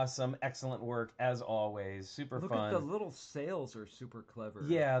MK, awesome, excellent work as always, super Look fun. at the little sails are super clever.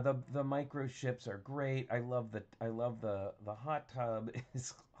 Yeah, the micro ships are great. I love the hot tub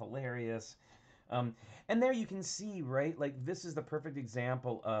is hilarious. And there you can see, right? Like this is the perfect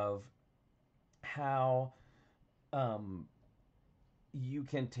example of how you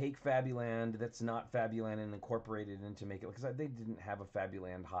can take Fabuland that's not Fabuland and incorporate it into make it, because they didn't have a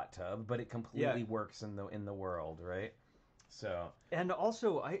Fabuland hot tub, but it completely works in the world, right? So, and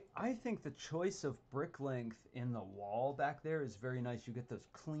also I think the choice of brick length in the wall back there is very nice. You get those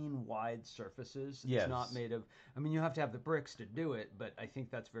clean wide surfaces. It's not made of, I mean, you have to have the bricks to do it, but I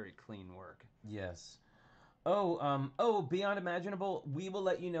think that's very clean work. Yes. Beyond Imaginable, we will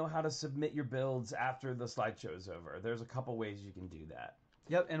let you know how to submit your builds after the slideshow is over. There's a couple ways you can do that.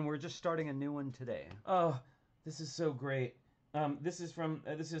 Yep, and we're just starting a new one today. Oh, this is so great. This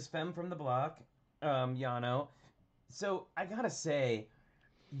is Femme from the Block, Yano. So I gotta say,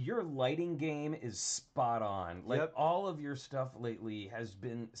 your lighting game is spot on. Like all of your stuff lately has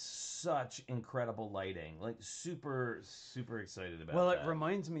been such incredible lighting. Like super, super excited about. Well, that. It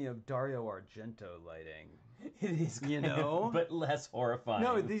reminds me of Dario Argento lighting. It is, you know, but less horrifying.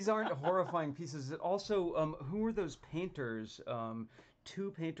 No, these aren't horrifying pieces. It also, who are those painters?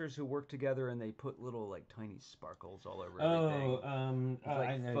 Two painters who work together and they put little like tiny sparkles all over everything.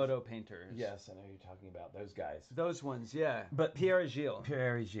 I know. Photo painters. Yes, I know you're talking about those guys. Those ones, yeah. But Pierre Gilles.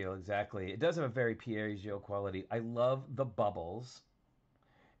 Pierre Gilles, exactly. It does have a very Pierre Gilles quality. I love the bubbles,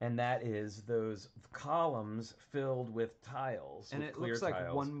 and that is those columns filled with tiles, and with it clear looks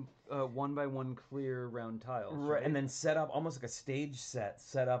tiles. like one by one clear round tiles, right? And then set up almost like a stage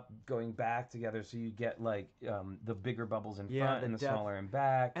set up going back together, so you get like the bigger bubbles in front and the smaller in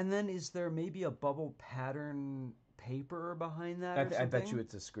back. And then is there maybe a bubble pattern paper behind that? I bet you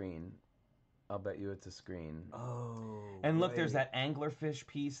it's a screen. I'll bet you it's a screen. Oh. And look, there's that anglerfish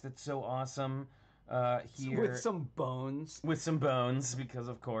piece that's so awesome. Here with some bones, because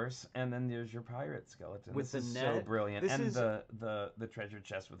of course, and then there's your pirate skeleton. With this the is net. So brilliant, this and is, the treasure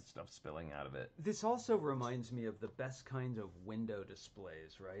chest with stuff spilling out of it. This also reminds me of the best kinds of window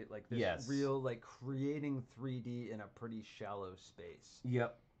displays, right? Like this real, like creating 3D in a pretty shallow space.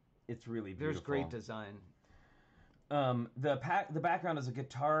 Yep, it's really beautiful. There's great design. The background is a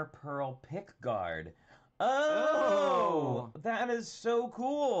guitar pearl pick guard. Oh, that is so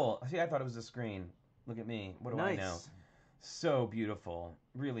cool. See, I thought it was a screen. Look at me. What do I know? So beautiful.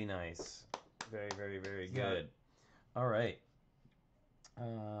 Really nice. Very, very, very good. All right.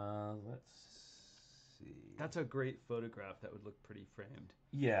 Let's see. That's a great photograph. That would look pretty framed.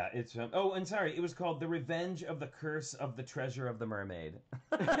 Yeah, it's... and sorry. It was called The Revenge of the Curse of the Treasure of the Mermaid.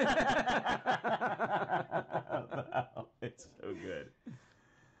 It's so good.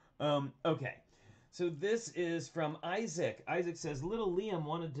 Okay. So this is from Isaac. Isaac says, little Liam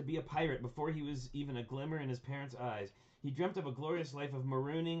wanted to be a pirate before he was even a glimmer in his parents' eyes. He dreamt of a glorious life of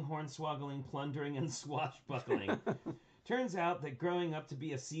marooning, hornswoggling, plundering, and swashbuckling. Turns out that growing up to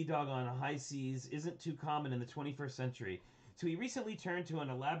be a sea dog on high seas isn't too common in the 21st century. So he recently turned to an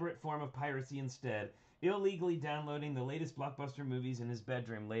elaborate form of piracy instead, illegally downloading the latest Blockbuster movies in his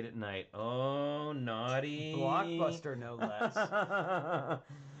bedroom late at night. Oh, naughty. Blockbuster, no less.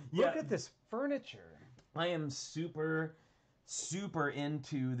 Look at this furniture. I am super, super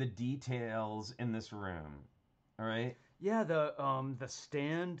into the details in this room. All right? Yeah, the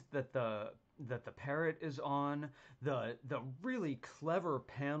stand that the parrot is on, the really clever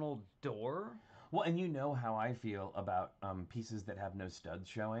paneled door. Well, and you know how I feel about pieces that have no studs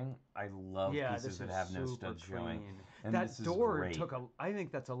showing. I love pieces that have no studs showing. And that door I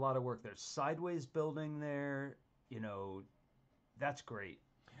think that's a lot of work. There's sideways building there. You know, that's great.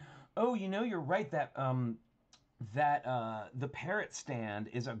 Oh, you know, you're right. That the parrot stand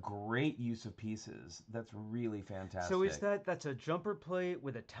is a great use of pieces. That's really fantastic. So that's a jumper plate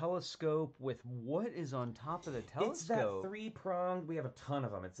with a telescope with what is on top of the telescope? It's that three-pronged, we have a ton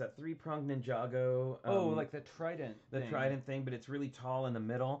of them. It's that three-pronged Ninjago. Like the trident thing. Trident thing, but it's really tall in the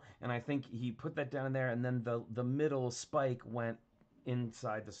middle. And I think he put that down there, and then the middle spike went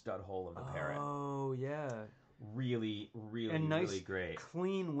inside the stud hole of the parrot. Oh, yeah. Really, really, and nice, really great.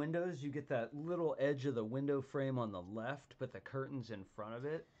 Clean windows. You get that little edge of the window frame on the left, but the curtain's in front of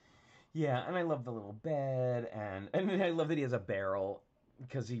it. Yeah, and I love the little bed, and I love that he has a barrel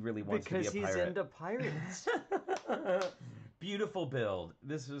because he really wants to be a pirate. Because he's into pirates. Beautiful build.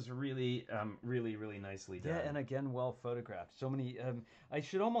 This was really, really, really nicely done. Yeah, and again, well photographed. So many. I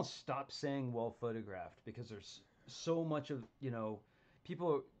should almost stop saying well photographed because there's so much of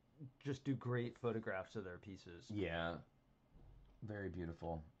people just do great photographs of their pieces. Yeah. Very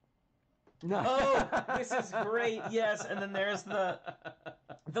beautiful. No. Oh, this is great. Yes, and then there's the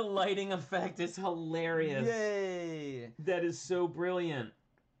lighting effect is hilarious. Yay! That is so brilliant.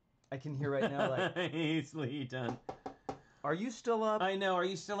 I can hear right now, like, easily done. Are you still up? I know. Are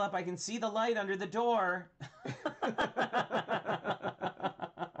you still up? I can see the light under the door.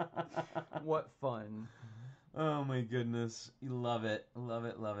 What fun. Oh my goodness. You love it. Love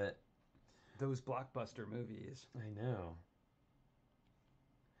it, love it. Those blockbuster movies. I know.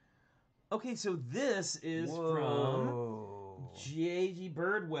 Okay, so this is Whoa. from J.G.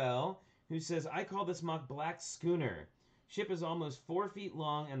 Birdwell, who says, I call this mock Black Schooner. Ship is almost 4 feet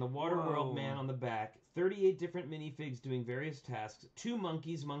long and the Waterworld man on the back. 38 different minifigs doing various tasks. 2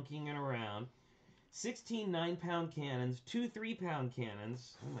 monkeys monkeying around. 16 9-pound cannons. 2 3-pound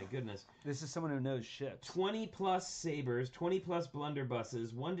cannons. Oh my goodness. This is someone who knows ships. 20 plus sabers. 20 plus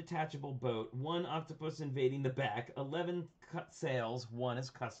blunderbusses. 1 detachable boat. 1 octopus invading the back. 11 cut sails. 1 is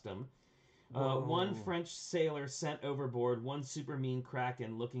custom. 1 French sailor sent overboard. 1 super mean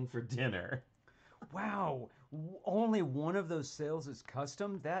kraken looking for dinner. Wow. Only one of those sails is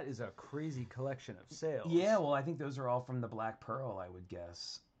custom? That is a crazy collection of sails. Yeah, well, I think those are all from the Black Pearl, I would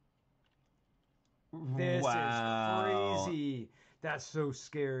guess. This is crazy. That's so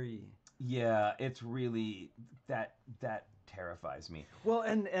scary. Yeah, it's really... That terrifies me. Well,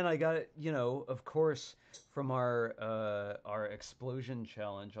 and I got it, of course, from our explosion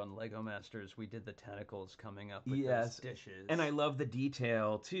challenge on Lego Masters, we did the tentacles coming up with those dishes. And I love the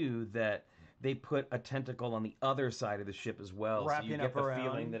detail, too, that they put a tentacle on the other side of the ship as well. Wrapping so you get the around.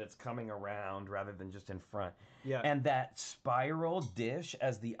 feeling that it's coming around rather than just in front. Yeah. And that spiral dish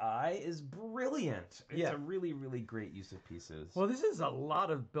as the eye is brilliant. It's a really, really great use of pieces. Well, this is a lot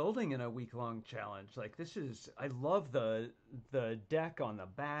of building in a week-long challenge. Like, I love the deck on the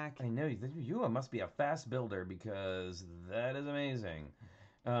back. I know, you must be a fast builder because that is amazing.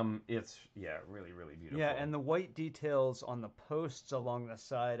 It's, really, really beautiful. Yeah, and the white details on the posts along the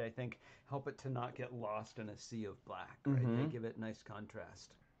side, I think, help it to not get lost in a sea of black, right? Mm-hmm. They give it nice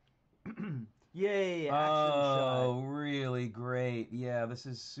contrast. Yay, action shot. Oh, really great. Yeah, this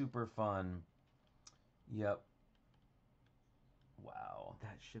is super fun. Yep. Wow.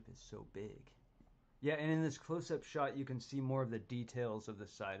 That ship is so big. Yeah, and in this close-up shot, you can see more of the details of the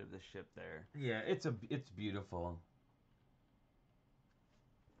side of the ship there. Yeah, it's beautiful.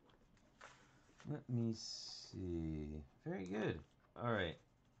 Let me see. Very good. All right.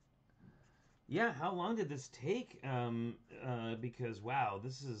 Yeah, how long did this take? Because wow,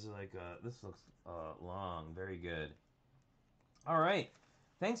 this is this looks long. Very good. All right.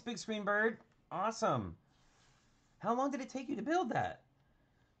 Thanks, Big Screen Bird. Awesome. How long did it take you to build that?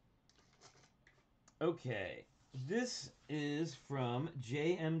 Okay. This is from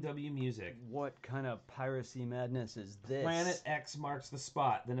JMW Music. What kind of piracy madness is this? Planet X marks the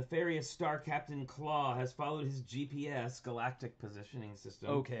spot. The nefarious Star Captain Claw has followed his GPS, Galactic Positioning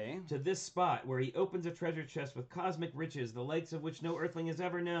System, to this spot where he opens a treasure chest with cosmic riches, the likes of which no Earthling has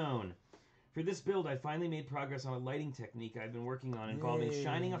ever known. For this build, I finally made progress on a lighting technique I've been working on involving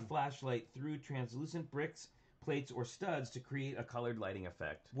shining a flashlight through translucent bricks, plates, or studs to create a colored lighting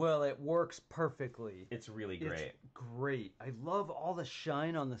effect. Well, it works perfectly. It's really great. It's great. I love all the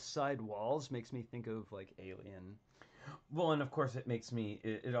shine on the side walls. Makes me think of like Alien. Well, and of course it makes me.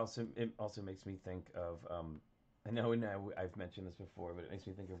 It also makes me think of. I know I've mentioned this before, but it makes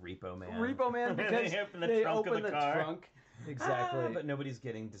me think of Repo Man. Repo Man because they open the trunk. Exactly. But nobody's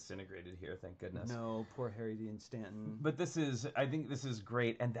getting disintegrated here, thank goodness. No, poor Harry Dean Stanton. But I think this is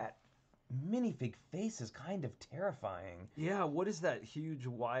great, and that minifig face is kind of terrifying. Yeah, what is that huge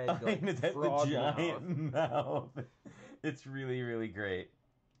wide frog the giant mouth? It's really, really great.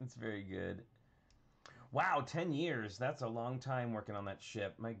 It's very good. Wow, 10 years. That's a long time working on that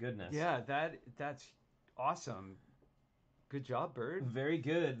ship. My goodness. Yeah, that's awesome. Good job, Bird. Very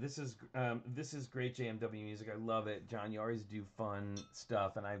good. This is great JMW music. I love it. John, you always do fun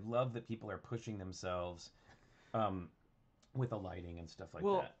stuff, and I love that people are pushing themselves with the lighting and stuff like that.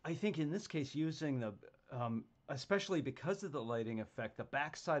 Well, I think in this case, using the, especially because of the lighting effect, the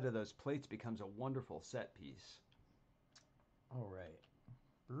backside of those plates becomes a wonderful set piece. All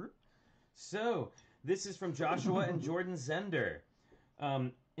right. So, this is from Joshua and Jordan Zender.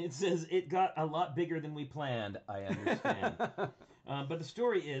 It says, it got a lot bigger than we planned, I understand. But the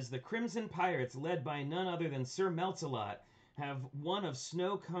story is, the Crimson Pirates, led by none other than Sir Meltsalot, have one of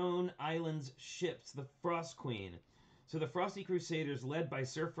Snow Cone Island's ships, the Frost Queen. So the Frosty Crusaders, led by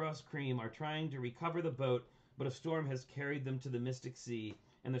Sir Frost Cream, are trying to recover the boat, but a storm has carried them to the Mystic Sea,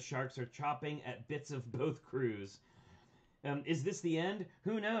 and the sharks are chopping at bits of both crews. Is this the end?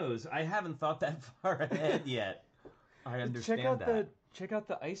 Who knows? I haven't thought that far ahead yet. I understand Check out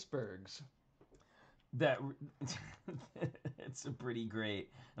the icebergs. That it's pretty great,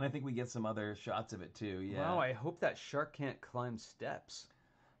 and I think we get some other shots of it too. Yeah. Wow, I hope that shark can't climb steps.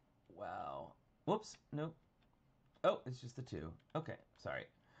 Wow. Whoops. Nope. Oh, it's just the two. Okay. Sorry.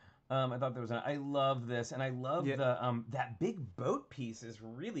 I thought there was I love this, and I love the that big boat piece is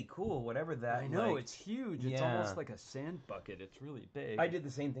really cool. Whatever that. I know, it's huge. It's almost like a sand bucket. It's really big. I did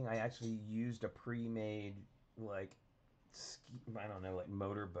the same thing. I actually used a pre-made like I don't know, like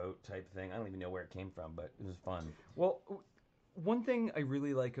motorboat type thing. I don't even know where it came from, but it was fun. Well, one thing I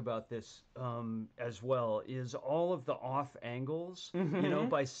really like about this as well is all of the off angles. You know,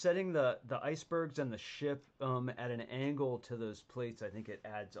 by setting the icebergs and the ship at an angle to those plates, I think it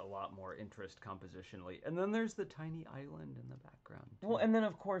adds a lot more interest compositionally. And then there's the tiny island in the background, too. Well, and then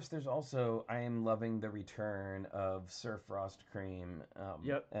of course there's also I am loving the return of Sir Frost Cream.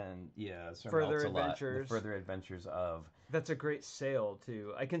 And Sir Further Adventures. The Further Adventures of. That's a great sail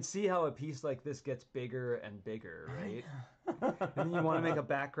too. I can see how a piece like this gets bigger and bigger, right? And then you want to make a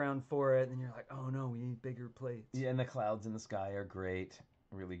background for it, and you're like, oh no, we need bigger plates. Yeah, and the clouds in the sky are great.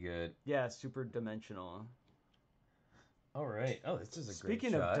 Really good. Yeah, super dimensional. All right. Oh, this is a great shot.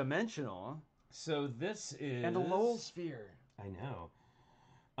 Speaking of dimensional. So this is... And a Lowell sphere. I know.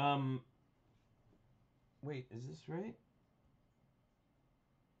 Wait, is this right?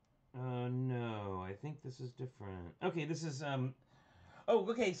 No, I think this is different. Okay, this is, Oh,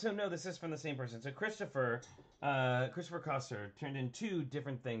 okay, so no, this is from the same person. So Christopher Koster turned in two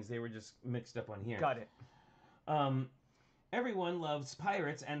different things. They were just mixed up on here. Got it. Everyone loves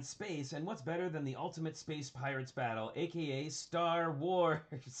pirates and space, and what's better than the ultimate space pirates battle, aka Star Wars?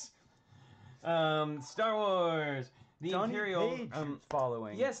 Star Wars! The Donnie Imperial... Page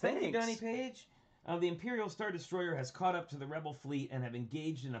following. Yes, thank you, Donnie Page. The Imperial Star Destroyer has caught up to the Rebel fleet and have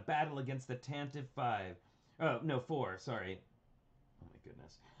engaged in a battle against the Tantive 5. Oh, no, 4, sorry. Oh my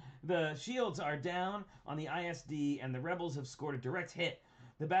goodness. The shields are down on the ISD and the Rebels have scored a direct hit.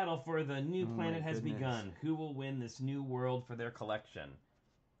 The battle for the new planet has begun. Who will win this new world for their collection?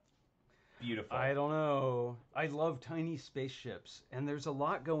 Beautiful. I don't know. I love tiny spaceships, and there's a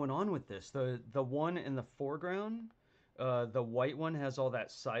lot going on with this. The one in the foreground... the white one has all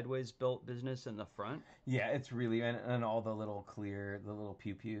that sideways built business in the front. Yeah, it's really and all the little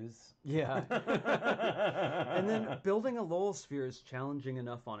pew-pews. Yeah. And then building a Lowell sphere is challenging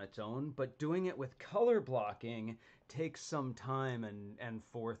enough on its own, but doing it with color blocking takes some time and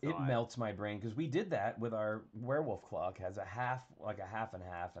forethought. It melts my brain because we did that with our werewolf clock. Has a half and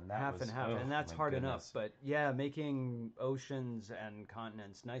half, and that half was and half, and that's hard enough. But yeah, making oceans and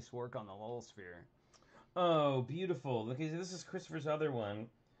continents, nice work on the Lowell sphere. Oh, beautiful. Okay, so this is Christopher's other one.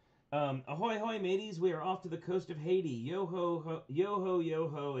 Ahoy, hoy, mateys, we are off to the coast of Haiti. Yo-ho, yo-ho,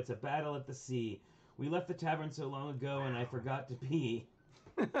 yo-ho, it's a battle at the sea. We left the tavern so long ago, and I forgot to pee.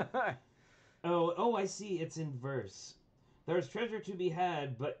 Oh, I see, it's in verse. There's treasure to be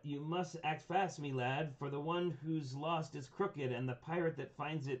had, but you must act fast, me lad, for the one who's lost is crooked, and the pirate that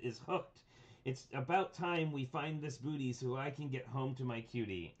finds it is hooked. It's about time we find this booty so I can get home to my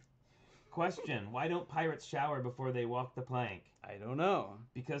cutie. Question, why don't pirates shower before they walk the plank? I don't know.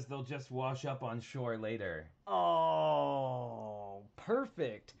 Because they'll just wash up on shore later. Oh,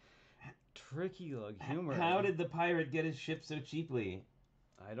 perfect. Tricky lug humor. How did the pirate get his ship so cheaply?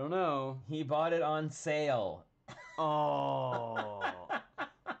 I don't know. He bought it on sale. Oh.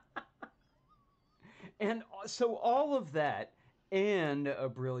 And so all of that and a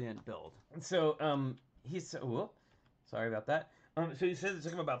brilliant build. So, sorry about that. So he said it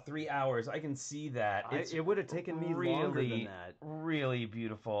took him about 3 hours. I can see that. It would have taken me longer than that. Really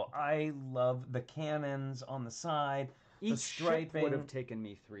beautiful. I love the cannons on the side. Each the striping ship would have taken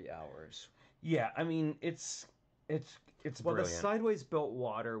me 3 hours. Yeah, I mean it's well, brilliant. The sideways built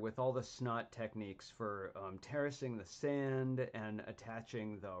water with all the snot techniques for terracing the sand and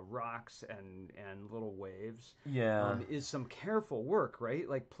attaching the rocks and little waves. Yeah, is some careful work, right?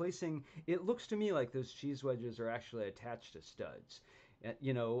 Like placing. It looks to me like those cheese wedges are actually attached to studs.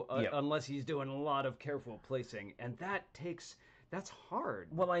 Unless he's doing a lot of careful placing, and that's hard.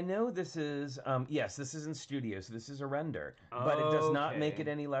 Well, I know this is, this is in studio, so this is a render, but it does not make it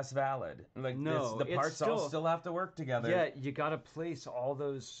any less valid. Like, no, the parts all still have to work together. Yeah, you got to place all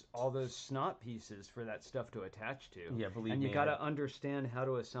those snot pieces for that stuff to attach to. Yeah, believe me. And you got to understand how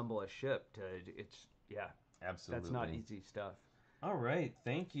to assemble a ship. Absolutely. That's not easy stuff. All right,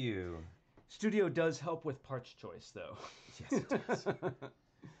 thank you. Studio does help with parts choice, though. Yes, it does.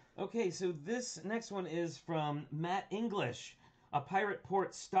 Okay, so this next one is from Matt English. A pirate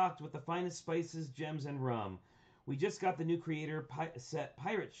port stocked with the finest spices, gems, and rum. We just got the new creator set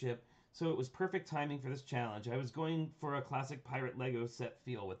pirate ship, so it was perfect timing for this challenge. I was going for a classic pirate Lego set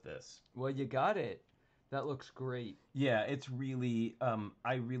feel with this. Well, you got it. That looks great. Yeah, it's really.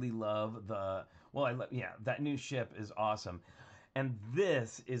 I really love the. Well, that new ship is awesome, and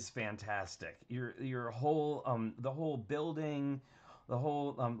this is fantastic. Your whole the whole building, the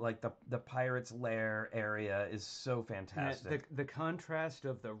whole like the pirates' lair area is so fantastic. The contrast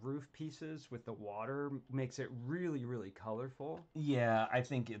of the roof pieces with the water makes it really, really colorful. Yeah, I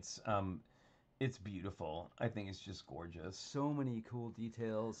think it's beautiful. I think it's just gorgeous. So many cool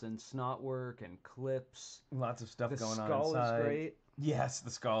details and snot work and clips. Lots of stuff going on inside. The skull is great. Yes, the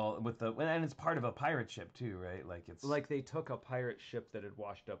skull and it's part of a pirate ship too, right? Like it's like they took a pirate ship that had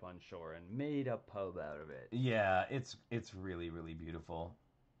washed up on shore and made a pub out of it. Yeah, it's really, really beautiful.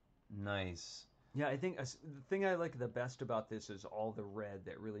 Nice. Yeah, I think the thing I like the best about this is all the red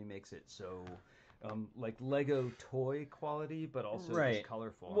that really makes it so like Lego toy quality, but also just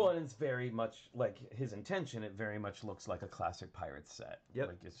colorful. Well, and it's very much like his intention. It very much looks like a classic pirate set. Yep.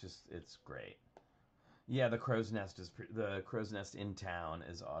 Like it's great. Yeah, the crow's nest in town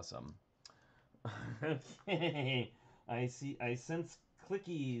is awesome. Okay, I sense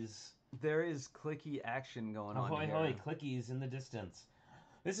clickies. There is clicky action going on here. Ahoy, clickies in the distance.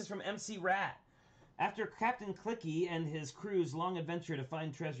 This is from MC Rat. After Captain Clicky and his crew's long adventure to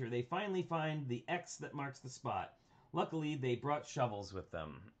find treasure, they finally find the X that marks the spot. Luckily, they brought shovels with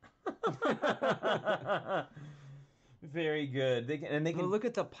them. Very good. They can look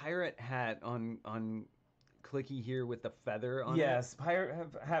at the pirate hat on Clicky here with the feather on it. Yes, pirate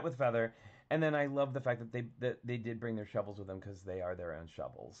hat with feather. And then I love the fact that they did bring their shovels with them because they are their own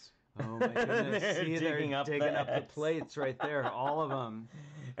shovels. Oh my goodness! They're digging up the plates right there, all of them.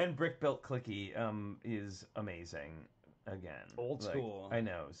 And brick built Clicky is amazing. Again, old school. I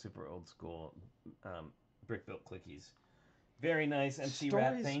know, super old school. Brick built Clickies, very nice. MC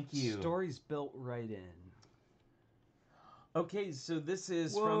Rat, thank you. Stories built right in. Okay, so this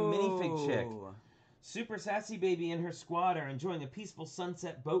is from Minifig Chick. Super sassy baby and her squad are enjoying a peaceful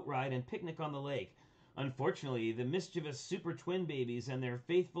sunset boat ride and picnic on the lake. Unfortunately, the mischievous super twin babies and their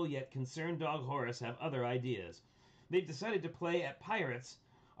faithful yet concerned dog Horace have other ideas. They've decided to play at pirates,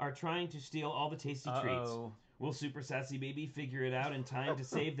 are trying to steal all the tasty treats. Will Super Sassy Baby figure it out in time to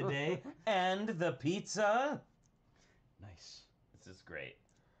save the day? And the pizza? Nice. This is great.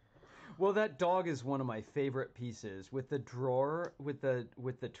 Well, that dog is one of my favorite pieces with the drawer with the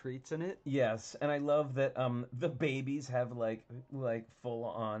treats in it. Yes, and I love that the babies have like full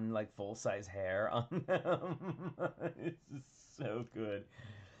on like full size hair on them. This is so good.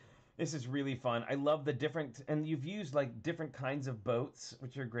 This is really fun. I love the different, and you've used like different kinds of boats,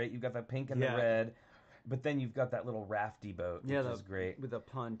 which are great. You've got the pink and the red, but then you've got that little rafty boat, which is great with the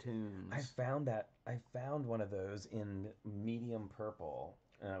pontoons. I found one of those in medium purple.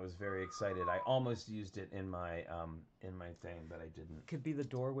 And I was very excited. I almost used it in my thing, but I didn't. Could be the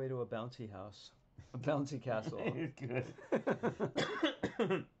doorway to a bouncy house, a bouncy castle. Good.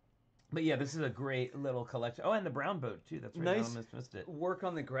 But yeah, this is a great little collection. Oh, and the brown boat too. That's right. Nice. I almost missed it. Work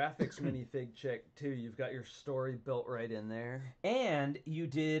on the graphics, Minifig Chick too. You've got your story built right in there. And you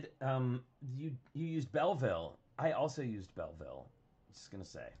did you used Belleville. I also used Belleville. Just gonna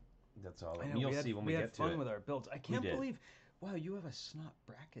say, that's all. You'll see when we get to it. We had fun with our builds. I can't believe. Wow, you have a snot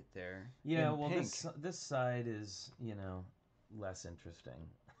bracket there. Yeah, well, this side is, less interesting.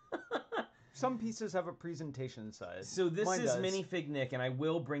 Some pieces have a presentation side. So this is Minifig Nick, and I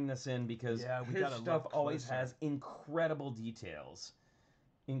will bring this in because his stuff always has incredible details.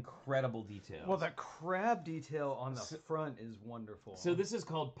 Incredible details. Well, the crab detail on the front is wonderful. So this is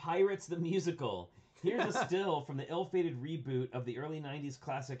called Pirates the Musical. Here's a still from the ill-fated reboot of the early 90s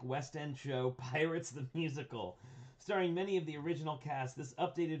classic West End show, Pirates the Musical. Starring many of the original cast, this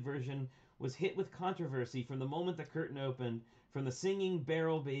updated version was hit with controversy from the moment the curtain opened, from the singing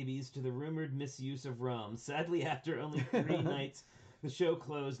barrel babies to the rumored misuse of rum. Sadly, after only 3 nights, the show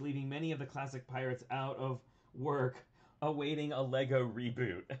closed, leaving many of the classic pirates out of work, awaiting a Lego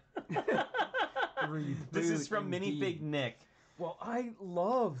reboot. This is from Minifig Nick. Well, I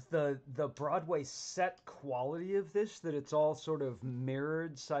love the Broadway set quality of this, that it's all sort of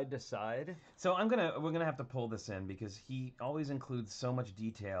mirrored side to side. So we're gonna have to pull this in because he always includes so much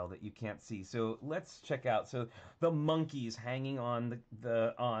detail that you can't see. So let's check out. So the monkeys hanging on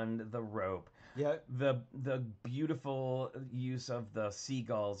the rope. Yeah. The beautiful use of the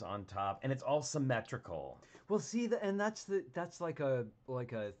seagulls on top, and it's all symmetrical. Well, see, that's like a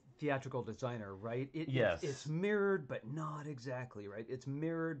theatrical designer, right? Yes. It's mirrored, but not exactly, right? It's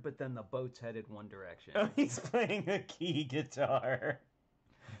mirrored, but then the boat's headed one direction. Oh, he's playing a key guitar.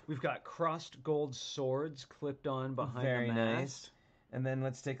 We've got crossed gold swords clipped on behind the mast. Nice. And then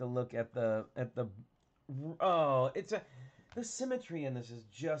let's take a look at the the symmetry in this is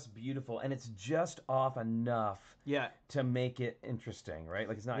just beautiful, and it's just off enough to make it interesting, right?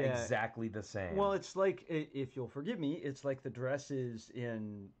 Like, it's not exactly the same. Well, it's like, if you'll forgive me, it's like the dresses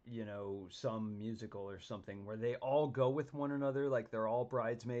in, you know, some musical or something where they all go with one another, like they're all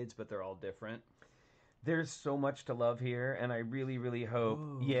bridesmaids, but they're all different. There's so much to love here, and I really, really hope.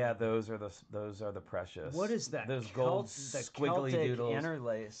 Ooh. Yeah, those are the precious. What is that? Those gold squiggly doodles.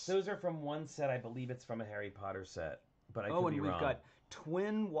 Interlace. Those are from one set. I believe it's from a Harry Potter set. But I could be wrong. And we've got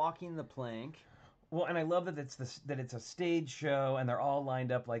Twin walking the plank. Well, and I love that it's a stage show, and they're all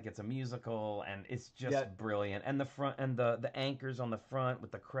lined up like it's a musical, and it's just brilliant. And the front and the anchors on the front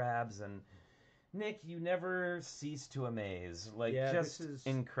with the crabs, and Nick, you never cease to amaze. Like, just this is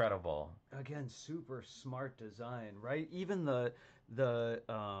incredible. Again, super smart design, right? Even the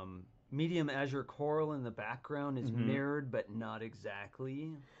medium azure coral in the background is mirrored, but not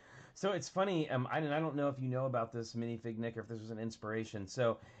exactly. So it's funny, I don't know if you know about this minifig, Nick, or if this was an inspiration.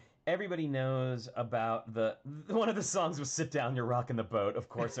 So everybody knows about one of the songs was "Sit Down, You're Rocking the Boat." Of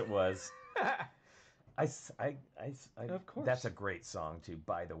course it was. Of course. That's a great song too,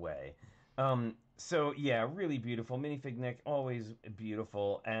 by the way. So yeah, really beautiful. Minifig Nick, always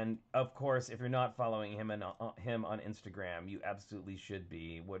beautiful. And of course, if you're not following him on Instagram, you absolutely should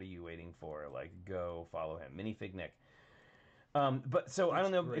be. What are you waiting for? Like, go follow him. Minifig Nick. But so that's I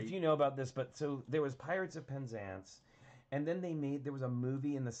don't know great. If you know about this, but so there was Pirates of Penzance, and then there was a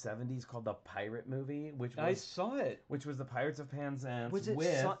movie in the 70s called The Pirate Movie, which was, I saw it. Which was the Pirates of Penzance. Was it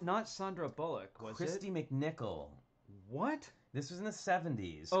with not Sandra Bullock? Was Christy it? McNichol. What? This was in the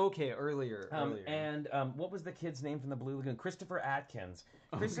 70s. Okay, earlier. And what was the kid's name from the Blue Lagoon? Christopher Atkins.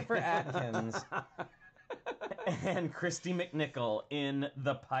 Christopher Atkins and Christy McNichol in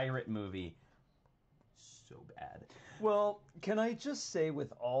The Pirate Movie. So bad. Well, can I just say,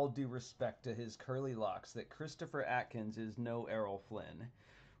 with all due respect to his curly locks, that Christopher Atkins is no Errol Flynn.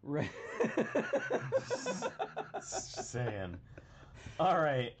 Right? Just saying. All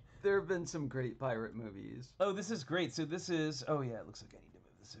right. There have been some great pirate movies. Oh, this is great. So this is... Oh, yeah, it looks like I need to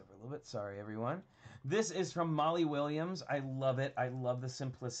move this over a little bit. Sorry, everyone. This is from Molly Williams. I love it. I love the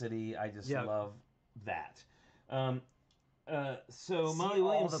simplicity. I just love that. So Molly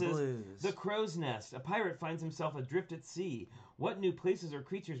Williams says, "The Crow's Nest. A pirate finds himself adrift at sea. What new places or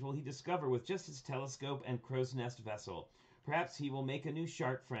creatures will he discover with just his telescope and crow's nest vessel? Perhaps he will make a new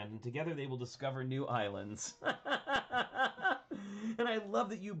shark friend, and together they will discover new islands." And I love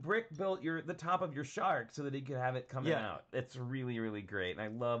that you brick built the top of your shark so that he could have it coming out. It's really, really great. And I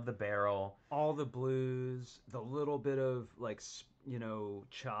love the barrel. All the blues, the little bit of, like, you know,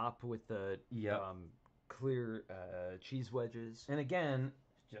 chop with the clear cheese wedges. And again,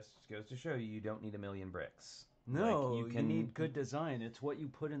 just goes to show you don't need a million bricks. No, like, you need good design. It's what you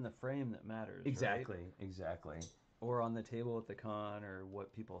put in the frame that matters. Exactly, right? Exactly. Or on the table at the con, or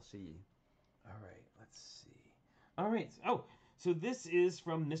what people see. All right, let's see. All right. Oh, so this is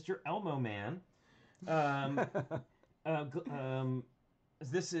from Mr. Elmo Man.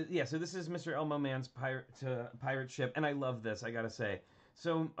 This is Mr. Elmo Man's pirate ship, and I love this, I gotta say.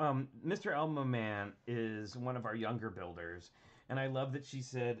 So, Mr. Elmo Man is one of our younger builders, and I love that she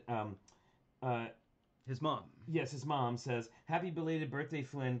said, his mom. Yes, his mom says, "Happy belated birthday,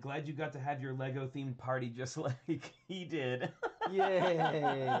 Flynn. Glad you got to have your Lego-themed party just like he did." Yay!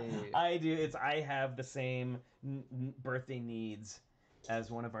 I do. I have the same birthday needs as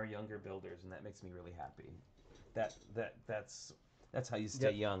one of our younger builders, and that makes me really happy. That's how you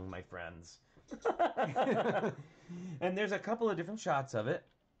stay young, my friends. And there's a couple of different shots of it.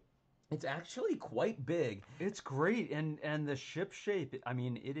 It's actually quite big. It's great, and the ship shape. I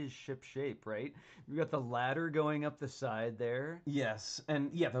mean, it is ship shape, right? You've got the ladder going up the side there. Yes,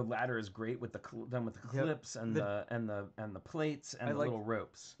 and the ladder is great with the clips and the plates and the little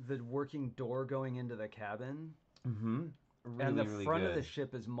ropes. The working door going into the cabin. Mm-hmm. Really, and the really front good. Of the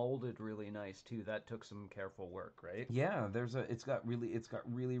ship is molded really nice too. That took some careful work, right? Yeah, it's got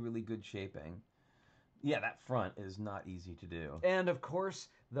really, really good shaping. Yeah, that front is not easy to do. And of course,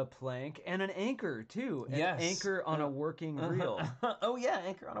 the plank and an anchor too. An anchor on a working reel. Oh yeah,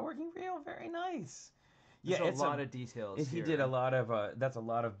 anchor on a working reel. Very nice. There's a lot of details. He did a lot of. That's a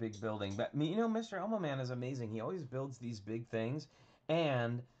lot of big building. But Mr. Elmo Man is amazing. He always builds these big things,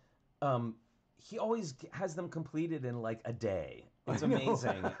 and he always has them completed in like a day. It's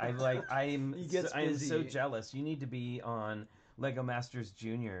amazing. I'm so jealous. You need to be on Lego Masters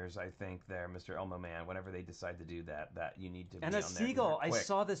Juniors, I think, there, Mr. Elmo Man. Whenever they decide to do that you need to be on there. And a seagull. I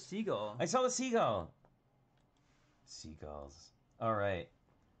saw the seagull. I saw the seagull. Seagulls. All right.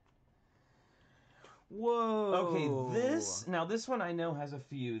 Whoa. Okay, this one I know has a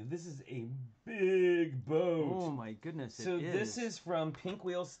few. This is a big boat. Oh my goodness, So this is from Pink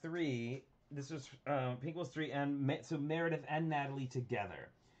Wheels 3. This was Pink Wheels 3, and so Meredith and Natalie together.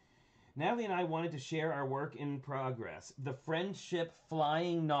 Natalie and I wanted to share our work in progress, the friendship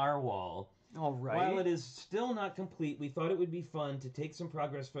flying narwhal. All right. While it is still not complete, we thought it would be fun to take some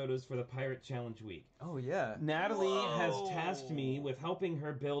progress photos for the Pirate Challenge Week. Oh, yeah. Natalie has tasked me with helping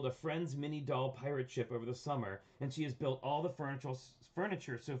her build a friend's mini doll pirate ship over the summer, and she has built all the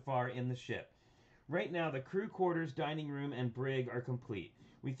furniture so far in the ship. Right now, the crew quarters, dining room, and brig are complete.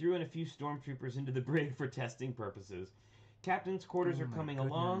 We threw in a few stormtroopers into the brig for testing purposes. Captain's quarters are coming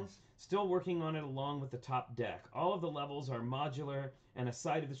along, still working on it along with the top deck. All of the levels are modular, and a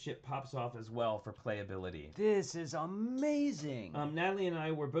side of the ship pops off as well for playability. This is amazing. Natalie and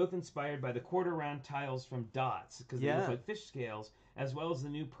I were both inspired by the quarter-round tiles from Dots, because they look like fish scales, as well as the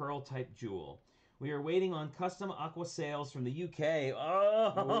new pearl-type jewel. We are waiting on custom aqua sails from the UK.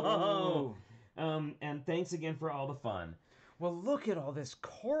 Oh! And thanks again for all the fun. Well, look at all this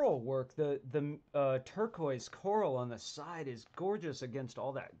coral work. The turquoise coral on the side is gorgeous against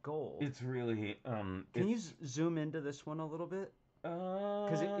all that gold. It's really... Can you zoom into this one a little bit?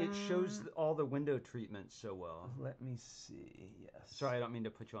 Because it shows all the window treatments so well. Let me see, yes. Sorry, I don't mean to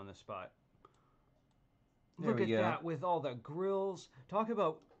put you on the spot. Look at that with all the grills. Talk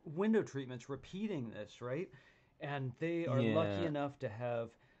about window treatments repeating this, right? And they are lucky enough to have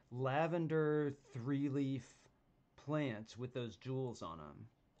lavender 3-leaf plants with those jewels on them.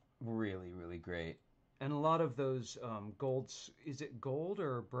 Really, really great. And a lot of those gold, is it gold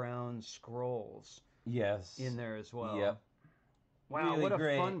or brown scrolls? Yes. In there as well. Yep. Wow, really what a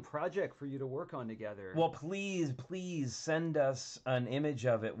great. fun project for you to work on together. Well, please send us an image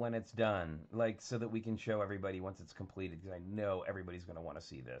of it when it's done, like so that we can show everybody once it's completed, because I know everybody's going to want to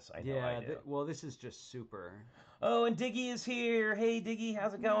see this. I know I do. Well, this is just super. Oh, and Diggy is here. Hey, Diggy,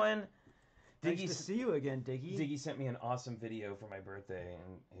 how's it going? Nice to see you again, Diggy. Diggy sent me an awesome video for my birthday,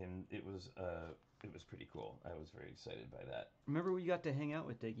 and it was pretty cool. I was very excited by that. Remember we got to hang out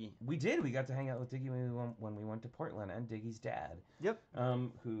with Diggy? We did. We got to hang out with Diggy when we went to Portland, and Diggy's dad. Yep.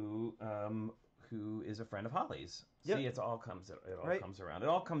 Who is a friend of Holly's. Yep. See, it all comes around. It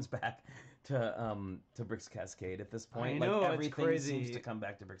all comes back to Bricks Cascade at this point. I know, like everything it's crazy. seems to come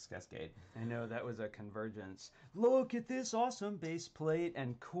back to Bricks Cascade. I know, that was a convergence. Look at this awesome base plate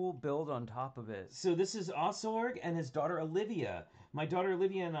and cool build on top of it. So this is Osorg and his daughter Olivia. My daughter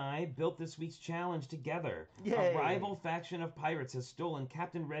Olivia and I built this week's challenge together. Yay. A rival faction of pirates has stolen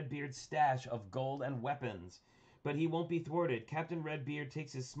Captain Redbeard's stash of gold and weapons. But he won't be thwarted. Captain Redbeard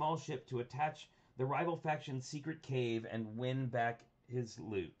takes his small ship to attach the rival faction's secret cave and win back his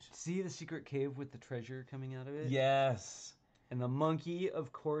loot. See the secret cave with the treasure coming out of it? Yes. And the monkey,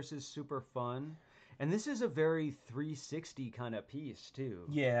 of course, is super fun. And this is a very 360 kind of piece, too.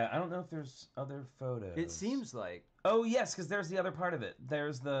 Yeah, I don't know if there's other photos. It seems like. Oh, yes, because there's the other part of it.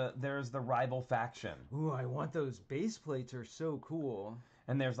 There's the rival faction. Ooh, I want those base plates. Are so cool.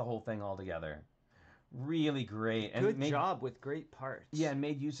 And there's the whole thing all together. Really great. And Good job with great parts. Yeah, and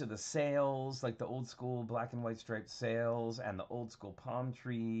made use of the sails, like the old school black and white striped sails and the old school palm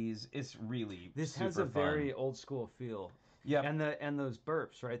trees. It's really This super has a fun. very old school feel. Yeah. And those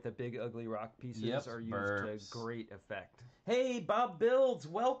burps, right? The big ugly rock pieces are used to great effect. Hey, Bob Builds,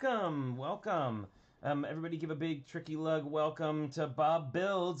 welcome. Everybody give a big Tricky Lug welcome to Bob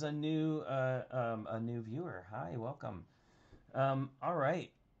Builds, a new viewer. Hi, welcome. All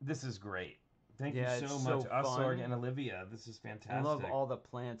right. This is great. Thank you so much, Osorg and Olivia. This is fantastic. I love all the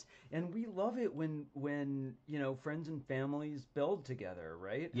plants. And we love it when friends and families build together,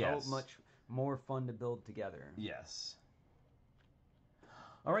 right? Yes. How much more fun to build together. Yes.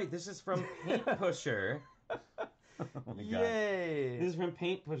 All right, this is from Paint Pusher. Oh my Yay! God. This is from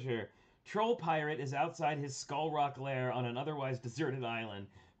Paint Pusher. Troll Pirate is outside his Skull Rock lair on an otherwise deserted island,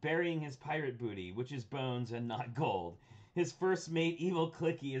 burying his pirate booty, which is bones and not gold. His first mate, Evil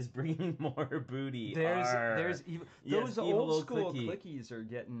Clicky, is bringing more booty. Those Yes, old school clickies are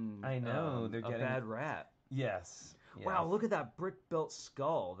getting they're getting a bad rap. Yes. Wow, look at that brick built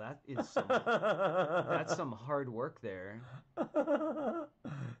skull. That is that's some hard work there.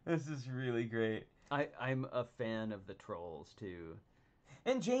 This is really great. I'm a fan of the trolls too.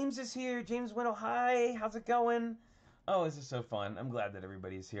 And James is here. James Winnell, hi. How's it going? Oh, this is so fun. I'm glad that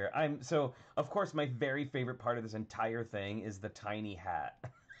everybody's here. Of course, my very favorite part of this entire thing is the tiny hat.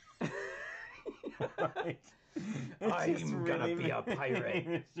 I'm gonna be a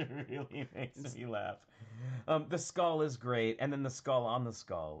pirate. It really makes me laugh. The skull is great, and then the skull on the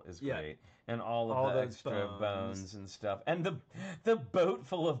skull is great, and all of the extra bones and stuff, and the boat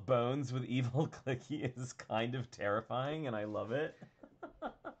full of bones with evil Clicky is kind of terrifying, and I love it.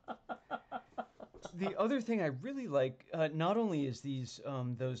 The other thing I really like, not only is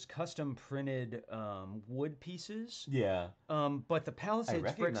those custom printed wood pieces, but the Palisades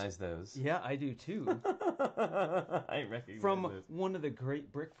bricks. I recognize those. Yeah, I do too. I recognize from those. One of the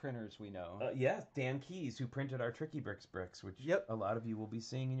great brick printers we know. Yes, Dan Keyes, who printed our TrickyBricks bricks, which a lot of you will be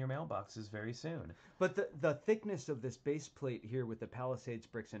seeing in your mailboxes very soon. But the thickness of this base plate here with the Palisades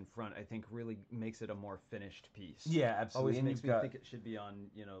bricks in front, I think, really makes it a more finished piece. Yeah, absolutely. Always makes me think it should be on,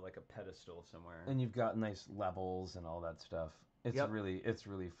 like a pedestal somewhere. And you've got nice levels and all that stuff. It's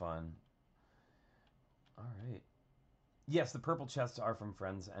really fun. All right. Yes, the purple chests are from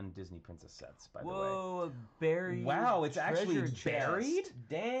Friends and Disney Princess sets, by the way. Whoa, buried. Wow, it's actually buried?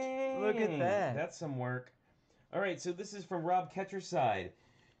 Dang. Look at that. That's some work. All right, so this is from Rob Ketcherside.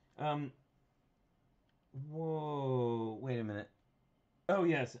 Whoa, wait a minute. Oh,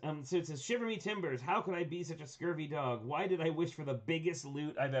 yes. So it says, "Shiver me timbers, how could I be such a scurvy dog? Why did I wish for the biggest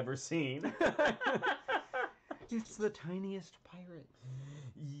loot I've ever seen?" It's the tiniest pirate.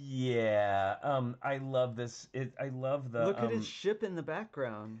 Yeah, I love this. I love the... Look at his ship in the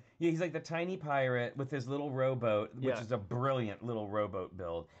background. Yeah, he's like the tiny pirate with his little rowboat, which is a brilliant little rowboat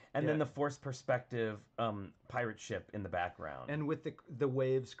build. And then the forced perspective pirate ship in the background. And with the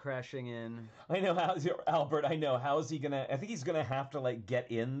waves crashing in. I know, Albert, how is he going to... I think he's going to have to, like, get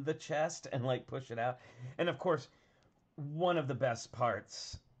in the chest and, like, push it out. And, of course, one of the best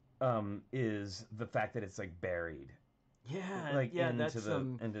parts is the fact that it's, like, buried. Yeah, like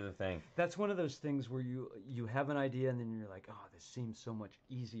into the thing. That's one of those things where you have an idea and then you're like, oh, this seems so much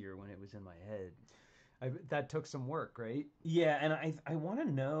easier when it was in my head. That took some work, right? Yeah, and I want to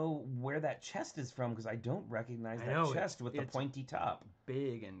know where that chest is from because I don't recognize that chest with the pointy top.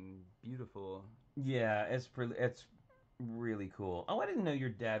 Big and beautiful. Yeah, it's really cool. Oh, I didn't know your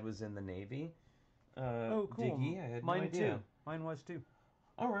dad was in the Navy. Oh, cool. Diggy, I had Mine no idea. too. Mine was too.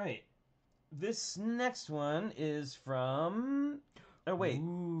 All right. This next one is from... Oh, wait.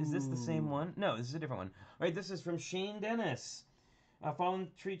 Ooh. Is this the same one? No, this is a different one. All right, this is from Shane Dennis. Fallen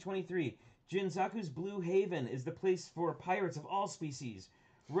Tree 23. Jinzaku's Blue Haven is the place for pirates of all species,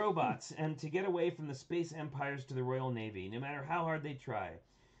 robots, and to get away from the space empires to the Royal Navy, no matter how hard they try.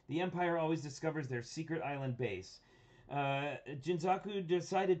 The Empire always discovers their secret island base. Jinzaku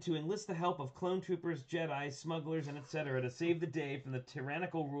decided to enlist the help of clone troopers, Jedi, smugglers, and etc. to save the day from the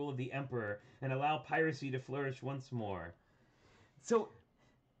tyrannical rule of the Emperor and allow piracy to flourish once more. So,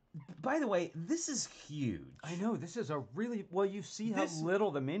 by the way, this is huge. I know, this is a really... Well, you see how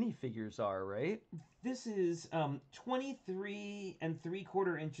little the minifigures are, right? This is 23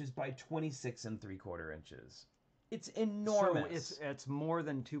 3/4 inches by 26 3/4 inches. It's enormous. So it's more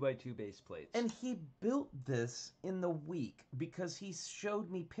than 2x2 base plates. And he built this in the week because he showed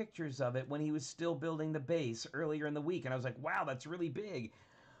me pictures of it when he was still building the base earlier in the week. And I was like, wow, that's really big.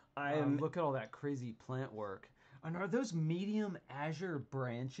 Look at all that crazy plant work. And are those medium azure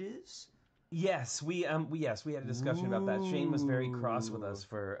branches? Yes, we had a discussion about that. Shane was very cross with us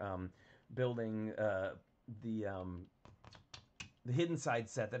for building the Hidden Side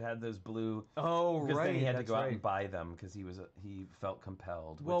set that had those blue. Oh, right. Because then he had to go out and buy them because he felt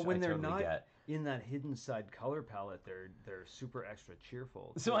compelled. Well, when they're totally not in that Hidden Side color palette, they're super extra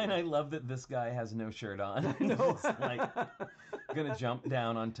cheerful. So and I love that this guy has no shirt on. No, like gonna jump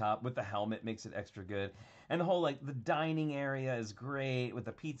down on top with the helmet makes it extra good, and the whole the dining area is great with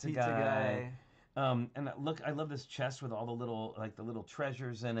the pizza guy. And look, I love this chest with all the little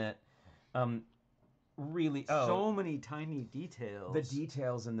treasures in it. Really, so many tiny details. The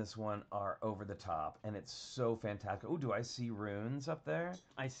details in this one are over the top, and it's so fantastic. Oh, do I see runes up there?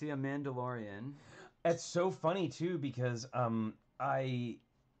 I see a Mandalorian. It's so funny too because I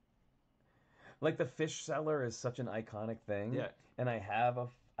like the fish cellar is such an iconic thing. Yeah, and I have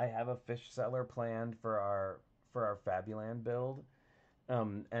a fish cellar planned for our Fabuland build,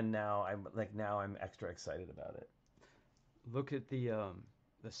 and now I'm extra excited about it. Look at the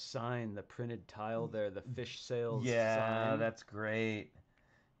sign, the printed tile there, the fish sales Yeah, sign. That's great.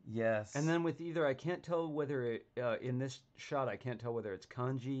 Yes. And then with I can't tell whether in this shot, I can't tell whether it's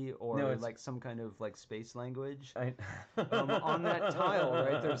kanji or like some kind of space language. On that tile,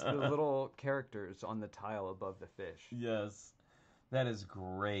 right, there's the little characters on the tile above the fish. Yes. That is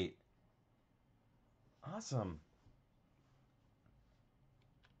great. Awesome.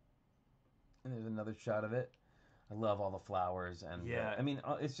 And there's another shot of it. I love all the flowers and I mean,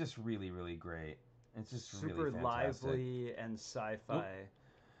 it's just really, really great. It's just super really fantastic. lively and sci-fi. Oop.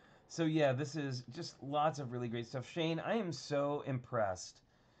 So yeah, this is just lots of really great stuff. Shane, I am so impressed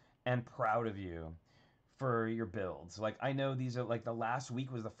and proud of you for your builds. Like, I know these are like the last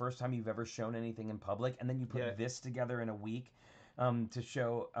week was the first time you've ever shown anything in public, and then you put this together in a week to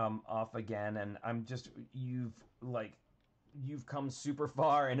show off again, and I'm just you've come super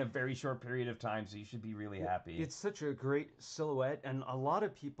far in a very short period of time, so you should be really happy. It's such a great silhouette, and a lot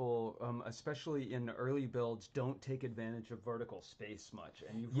of people, especially in early builds, don't take advantage of vertical space much,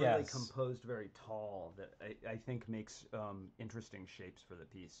 and you've really composed very tall that I think makes interesting shapes for the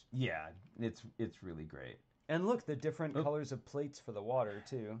piece. Yeah, it's really great. And look, the different colors of plates for the water,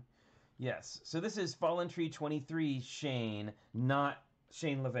 too. Yes, so this is Fallen Tree 23 Shane, not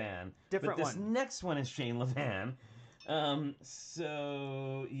Shane Levan. Different but this next one is Shane Levan.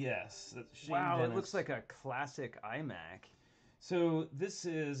 So yes, that's Shane Dennis. It looks like a classic iMac. So this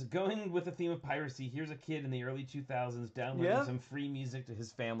is going with the theme of piracy. Here's a kid in the early 2000s downloading some free music to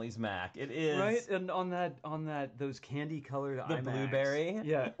his family's Mac. It is right, and on that those candy colored iMacs. Blueberry.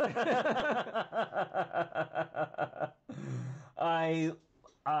 Yeah.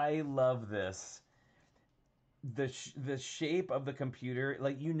 I love this. The shape of the computer,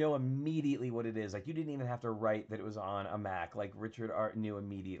 like, you know immediately what it is. Like, you didn't even have to write that it was on a Mac. Like, Richard knew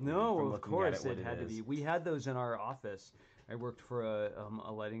immediately. No, of course it had to be. We had those in our office. I worked for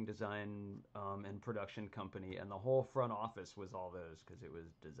a lighting design and production company, and the whole front office was all those because it was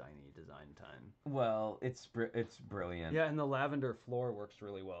design time. Well, it's brilliant. Yeah, and the lavender floor works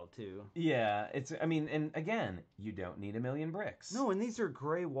really well too. Yeah, and again, you don't need a million bricks. No, and these are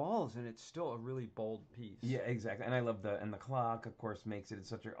gray walls, and it's still a really bold piece. Yeah, exactly. And I love the clock, of course, makes it.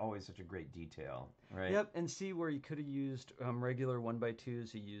 It's always such a great detail, right? Yep, and see where you could have used regular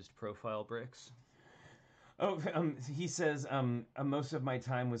 1x2s, you used profile bricks. Oh, he says, most of my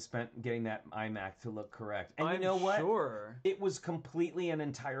time was spent getting that iMac to look correct. And you know what? Sure. It was completely and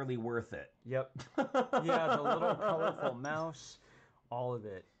entirely worth it. Yep. Yeah, the little colorful mouse, all of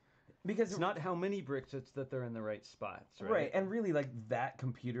it. Because it's not how many bricks, it's that they're in the right spots, right? Right, and really, like, that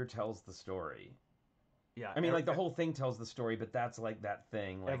computer tells the story. Yeah. I mean, like, the whole thing tells the story, but that's, like, that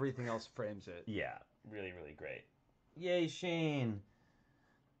thing. Like, everything else frames it. Yeah, really, really great. Yay, Shane.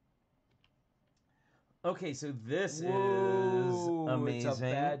 Okay, so this is amazing. It's a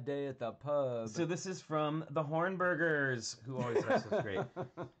bad day at the pub. So this is from the Hornburgers, who always have such great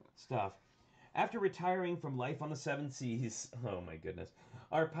stuff. After retiring from life on the seven seas, oh my goodness,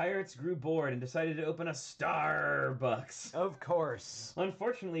 our pirates grew bored and decided to open a Starbucks. Of course.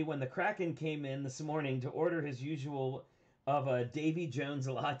 Unfortunately, when the Kraken came in this morning to order his usual of a Davy Jones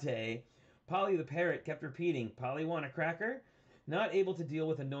latte, Polly the parrot kept repeating, "Polly, want a cracker?" Not able to deal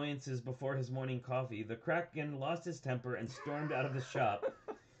with annoyances before his morning coffee, the Kraken lost his temper and stormed out of the shop.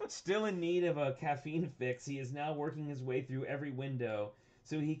 Still in need of a caffeine fix, he is now working his way through every window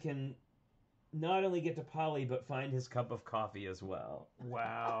so he can not only get to Polly, but find his cup of coffee as well.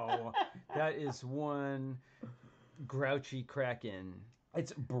 Wow. That is one grouchy Kraken.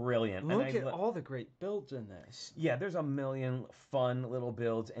 It's brilliant. Look at all the great builds in this. Yeah, there's a million fun little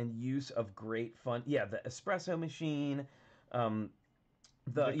builds and use of great fun. Yeah, the espresso machine... the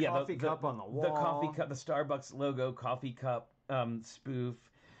coffee cup on the wall, the coffee cup, the Starbucks logo coffee cup spoof,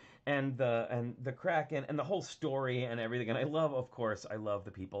 and the Kraken, and the whole story and everything. And I love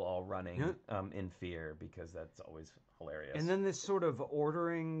the people all running in fear, because that's always hilarious. And then this sort of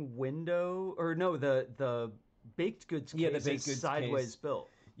ordering window, or no, the baked goods case, the baked goods sideways case. Built.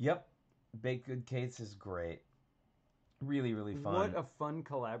 Yep, baked good case is great. Really, really fun. What a fun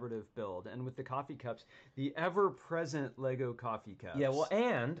collaborative build. And with the coffee cups, the ever-present Lego coffee cups. Yeah, well,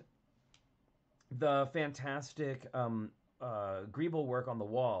 and the fantastic greeble work on the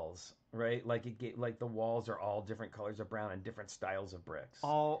walls, right? Like the walls are all different colors of brown and different styles of bricks.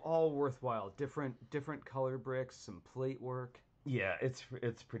 All worthwhile. Different color bricks, some plate work. Yeah, it's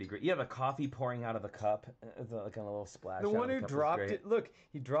pretty great. Yeah, the coffee pouring out of the cup, like a little splash. The one who dropped it. Look,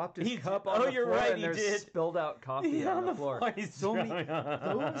 he dropped his cup on the floor. Oh, you're right, and there's spilled out coffee on the floor. Those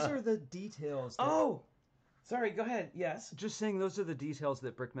are the details. Sorry. Go ahead. Yes. Just saying, those are the details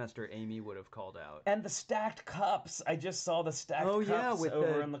that Brickmaster Amy would have called out. And the stacked cups. I just saw the stacked cups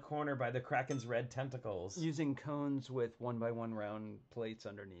over in the corner by the Kraken's red tentacles. Using cones with 1x1 round plates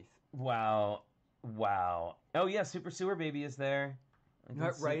underneath. Wow. Oh yeah, Super Sewer Baby is there.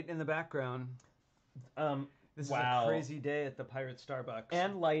 Right in the background. This is a crazy day at the Pirate Starbucks.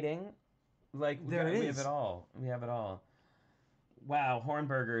 And lighting. Like we have it all. We have it all. Wow,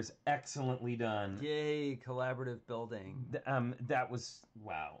 Hornburgers, excellently done. Yay, collaborative building. That was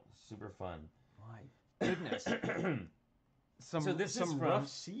super fun. My goodness. some rough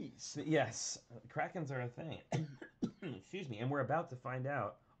seas. Yes, Krakens are a thing. Excuse me, and we're about to find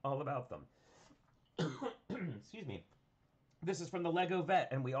out all about them. Excuse me. This is from the Lego Vet,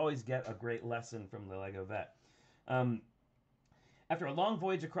 and we always get a great lesson from the Lego Vet. After a long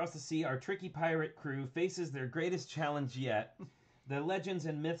voyage across the sea, our tricky pirate crew faces their greatest challenge yet. The legends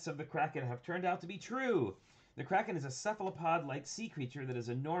and myths of the Kraken have turned out to be true. The Kraken is a cephalopod-like sea creature that is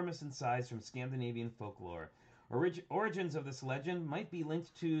enormous in size from Scandinavian folklore. Origins of this legend might be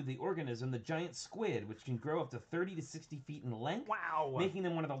linked to the organism, the giant squid, which can grow up to 30 to 60 feet in length, Wow! making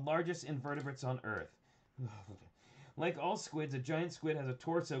them one of the largest invertebrates on Earth. Like all squids, a giant squid has a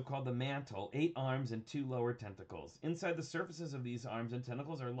torso called the mantle, 8 arms and 2 lower tentacles. Inside the surfaces of these arms and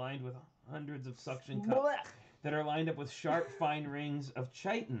tentacles are lined with hundreds of suction cups that are lined up with sharp, fine rings of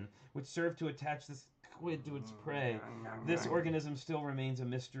chitin, which serve to attach the squid to its prey. This organism still remains a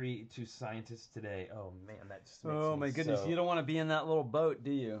mystery to scientists today. Oh man, that just makes Oh me my goodness, so... you don't want to be in that little boat,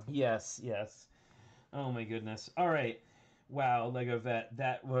 do you? Yes. Oh my goodness. All right. Wow, Lego Vet.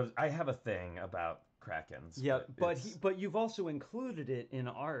 That was... I have a thing about Krakens. Yeah, but you've also included it in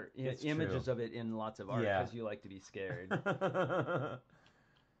art, images of it in lots of art, because you like to be scared.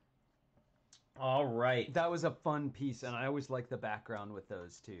 All right. That was a fun piece, and I always like the background with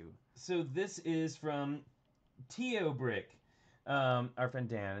those too. So this is from TrickyBricks, our friend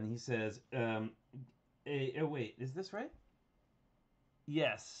Dan, and he says, oh wait, is this right?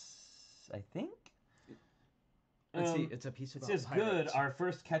 Yes, I think. Let's see, it's a piece about It says, pirates. good, our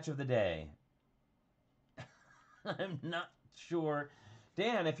first catch of the day. I'm not sure.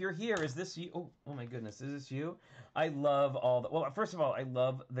 Dan, if you're here, is this you? Oh my goodness, is this you? I love all the... Well, first of all, I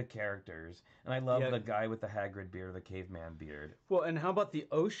love the characters. And I love the guy with the Hagrid beard, the caveman beard. Well, and how about the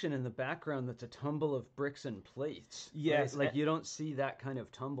ocean in the background that's a tumble of bricks and plates? Yes. Right? Like, you don't see that kind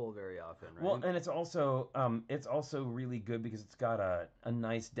of tumble very often, right? Well, and it's also really good because it's got a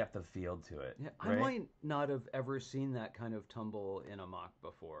nice depth of field to it. Yeah, right? I might not have ever seen that kind of tumble in a mock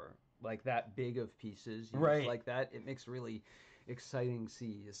before. Like, that big of pieces used like that. It makes really exciting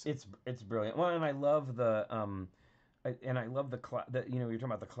seas. It's brilliant. Well, and I love the cloud. You know, you're talking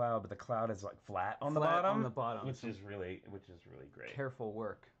about the cloud, but the cloud is like flat on the bottom, which is really great. Careful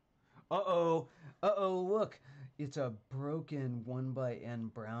work. Look, it's a broken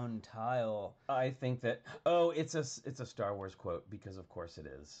 1x(n) brown tile. I think that it's a Star Wars quote because of course it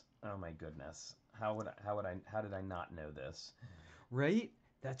is. Oh my goodness, how did I not know this? Right.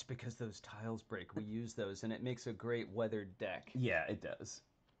 That's because those tiles break. We use those, and it makes a great weathered deck. Yeah, it does.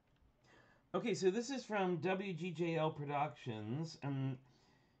 Okay, so this is from WGJL Productions, and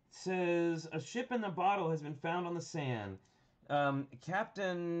says, a ship in a bottle has been found on the sand.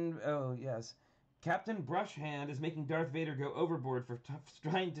 Captain Brushhand is making Darth Vader go overboard for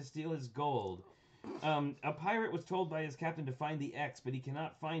trying to steal his gold. A pirate was told by his captain to find the X, but he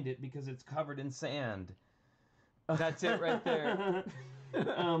cannot find it because it's covered in sand. That's it right there.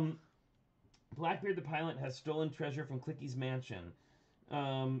 Blackbeard the pilot has stolen treasure from Clicky's mansion.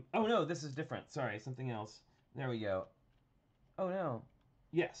 Oh no, this is different. Sorry, something else. There we go. Oh no.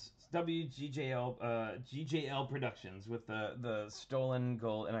 Yes, it's GJL Productions with the stolen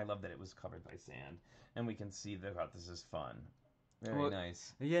gold, and I love that it was covered by sand, and we can see that this is fun. Very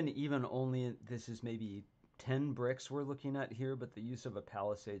nice. Again, even only this is maybe 10 bricks we're looking at here, but the use of a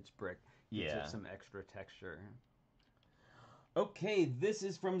Palisades brick gives it some extra texture. Okay, this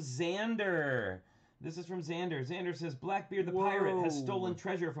is from Xander. Xander says, Blackbeard the pirate has stolen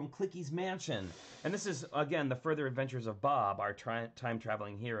treasure from Clicky's mansion. And this is, again, the further adventures of Bob, our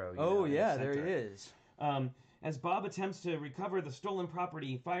time-traveling hero. There he is. As Bob attempts to recover the stolen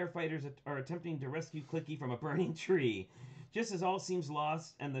property, firefighters are attempting to rescue Clicky from a burning tree. Just as all seems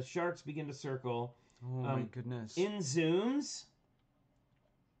lost and the sharks begin to circle, oh my goodness. in zooms...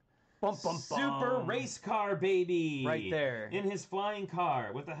 Bum, bum, bum. Super Race Car Baby! Right there. In his flying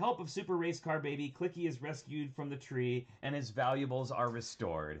car. With the help of Super Race Car Baby, Clicky is rescued from the tree and his valuables are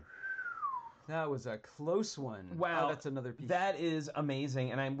restored. That was a close one. Wow. Oh, that's another piece. That is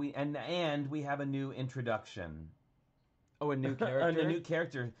amazing. And we have a new introduction. Oh, a new character? A new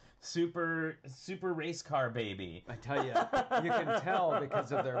character. Super Race Car Baby. I tell you, you can tell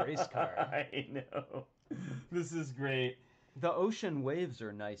because of their race car. I know. This is great. The ocean waves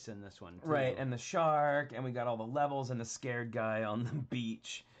are nice in this one, too. Right, and the shark, and we got all the levels, and the scared guy on the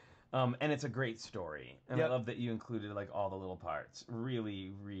beach. And it's a great story. And I love that you included, like, all the little parts.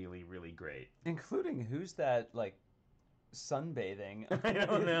 Really, really, really great. Including who's that, like, sunbathing? I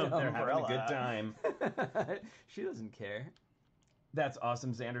don't know. They're having a good time. She doesn't care. That's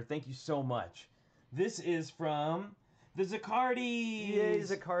awesome, Xander. Thank you so much. This is from the Zaccardi. Yay,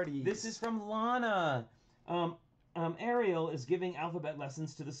 Zaccardi. This is from Lana. Ariel is giving alphabet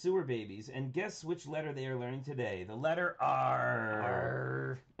lessons to the sewer babies, and guess which letter they are learning today? The letter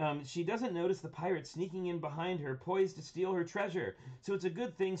R. She doesn't notice the pirate sneaking in behind her, poised to steal her treasure. So it's a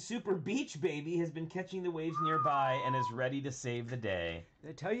good thing Super Beach Baby has been catching the waves nearby and is ready to save the day.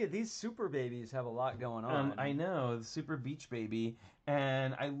 I tell you, these super babies have a lot going on. I know, the Super Beach Baby,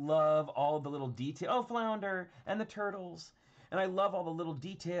 and I love all the little details. Oh, Flounder and the turtles, and I love all the little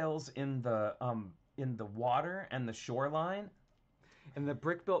details in the water and the shoreline. And the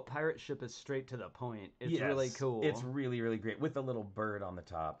brick-built pirate ship is straight to the point. It's really cool. It's really, really great with the little bird on the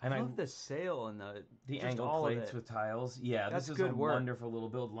top. And I love the sail and the angled plates with tiles. Yeah, That's this is good a work. Wonderful little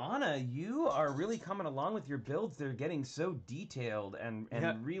build. Lana, you are really coming along with your builds. They're getting so detailed and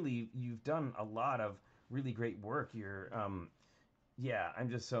really, you've done a lot of really great work. You're yeah, I'm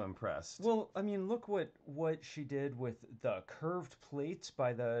just so impressed. Well, I mean, look what she did with the curved plates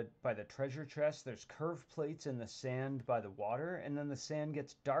by the treasure chest. There's curved plates in the sand by the water, and then the sand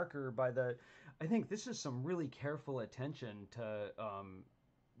gets darker by the. I think this is some really careful attention to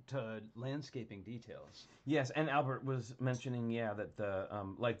landscaping details. Yes, and Albert was mentioning, that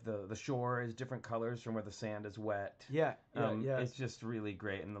the shore is different colors from where the sand is wet. Yeah. It's just really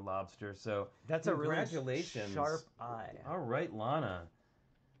great, and the lobster. So that's a really congratulations, sharp eye. All right, Lana.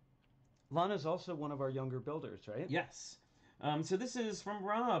 Lana's also one of our younger builders, right? Yes. So this is from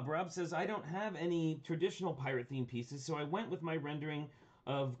Rob. Rob says, I don't have any traditional pirate themed pieces, so I went with my rendering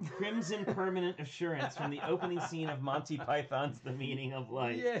of Crimson Permanent Assurance from the opening scene of Monty Python's The Meaning of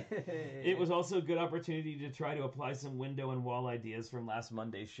Life. Yay! It was also a good opportunity to try to apply some window and wall ideas from last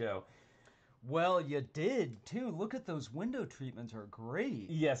Monday's show. Well, you did, too. Look at those window treatments are great.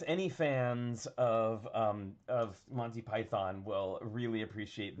 Yes, any fans of Monty Python will really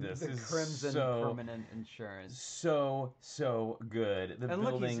appreciate this. The Crimson Permanent Insurance. So good. The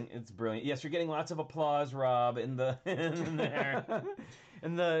building, it's brilliant. Yes, you're getting lots of applause, Rob, in there.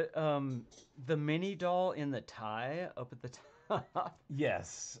 And the mini doll in the tie up at the top.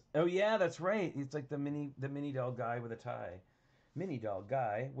 Yes. Oh yeah, that's right. It's like the mini doll guy with a tie. Mini doll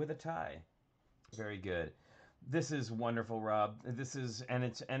guy with a tie. Very good. This is wonderful, Rob. It's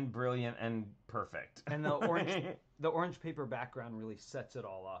brilliant and perfect. And the orange paper background really sets it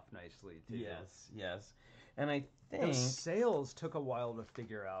all off nicely too. Yes. And I think those sails took a while to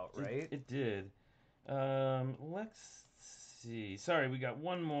figure out, right? It did. Let's see. Sorry, we got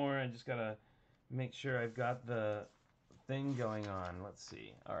one more. I just gotta make sure I've got the thing going on. Let's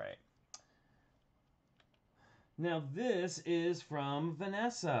see. All right. Now this is from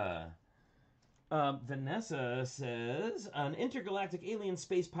Vanessa. Vanessa says, an intergalactic alien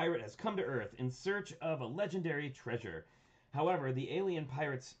space pirate has come to Earth in search of a legendary treasure. However, the alien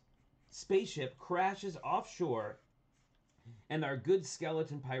pirate's spaceship crashes offshore, and our good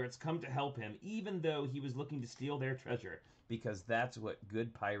skeleton pirates come to help him, even though he was looking to steal their treasure, because that's what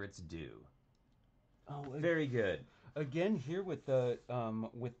good pirates do. Oh, very good. Again, here with the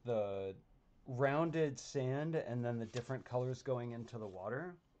rounded sand and then the different colors going into the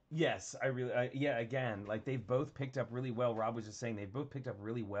water. Yes, again, like they've both picked up really well. Rob was just saying they've both picked up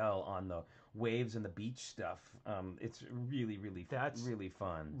really well on the waves and the beach stuff. It's really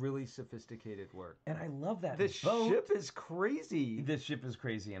fun. Really sophisticated work. And I love that This boat. ship is crazy. This ship is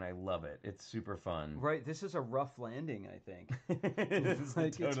crazy and I love it. It's super fun. Right, this is a rough landing, I think. It's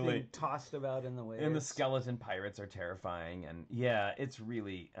like totally. It's being tossed about in the waves. And the skeleton pirates are terrifying. And yeah, it's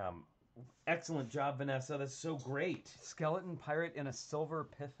really... excellent job, Vanessa. That's so great. Skeleton pirate in a silver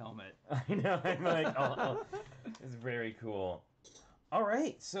pith helmet. I know. I'm like, it's very cool. All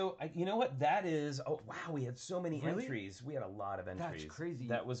right. So, you know what? That is... Oh, wow. We had so many entries. We had a lot of entries. That's crazy.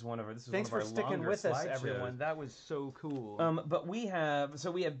 That was one of our... This was Thanks one for of our sticking with us, everyone. shows. That was so cool. But we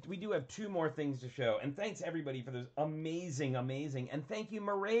do have two more things to show. And thanks, everybody, for those amazing. And thank you,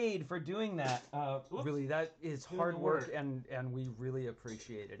 Maraid, for doing that. Really, that is hard work, and we really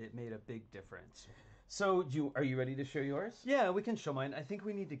appreciate it. It made a big difference. So, are you ready to show yours? Yeah, we can show mine. I think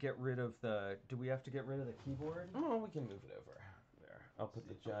we need to get rid of the... Do we have to get rid of the keyboard? Oh, we can move it over. I'll put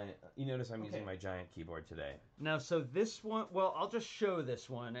the giant... You notice I'm using my giant keyboard today. Now, so this one... Well, I'll just show this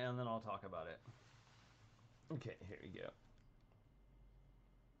one, and then I'll talk about it. Okay, here we go.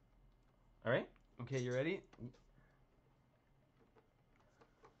 All right? Okay, you ready?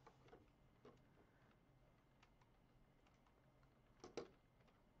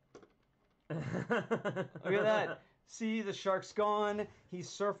 Look at that. See, the shark's gone. He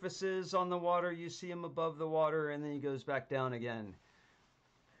surfaces on the water. You see him above the water, and then he goes back down again.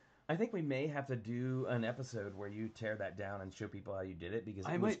 I think we may have to do an episode where you tear that down and show people how you did it, because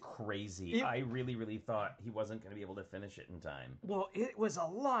it was crazy. I really, really thought he wasn't going to be able to finish it in time. Well, it was a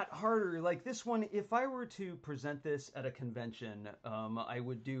lot harder. Like this one, if I were to present this at a convention, I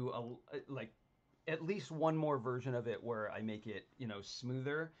would do at least one more version of it where I make it,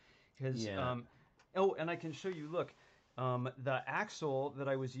 smoother. Because, and I can show you, look, the axle that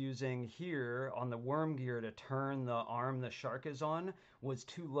I was using here on the worm gear to turn the arm the shark is on was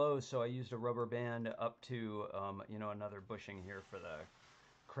too low, so I used a rubber band up to, another bushing here for the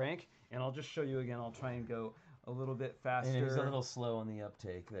crank. And I'll just show you again. I'll try and go a little bit faster. And he's a little slow on the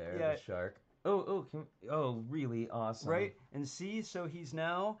uptake there, the shark. Oh, really awesome. Right? And see, so he's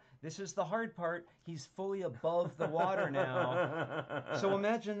now, this is the hard part, he's fully above the water now. So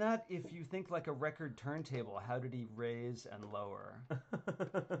imagine that if you think like a record turntable, how did he raise and lower?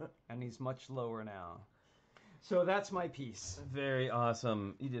 And he's much lower now. So that's my piece. Very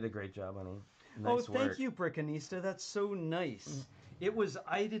awesome. You did a great job, honey. Nice work. Thank you, Brickanista. That's so nice.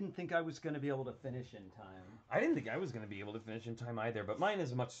 I didn't think I was going to be able to finish in time. I didn't think I was going to be able to finish in time either, but mine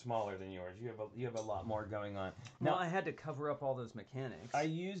is much smaller than yours. You have a lot more going on. Now, I had to cover up all those mechanics. I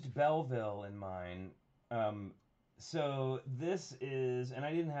used Belleville in mine. So this is, and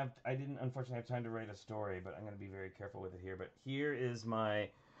I didn't unfortunately have time to write a story, but I'm going to be very careful with it here. But here is my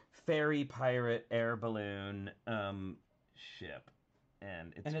Fairy Pirate air balloon ship.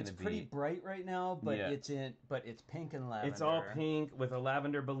 And it's pretty bright right now, but it's pink and lavender. It's all pink with a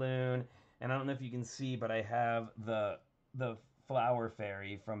lavender balloon, and I don't know if you can see, but I have the flower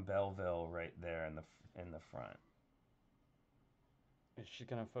fairy from Belleville right there in the front. Is she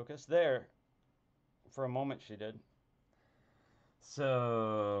gonna focus? There. For a moment, she did.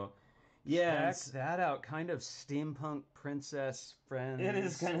 So, yeah, check that out. Kind of steampunk princess friends. It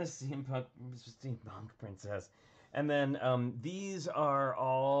is kind of steampunk princess. And then these are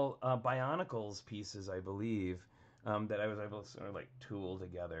all Bionicles pieces, I believe, that I was able to sort of like tool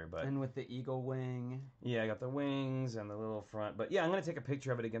together. And with the eagle wing. Yeah, I got the wings and the little front. But yeah, I'm going to take a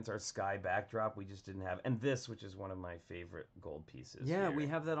picture of it against our sky backdrop. We just didn't have. And this, which is one of my favorite gold pieces. Yeah, here. We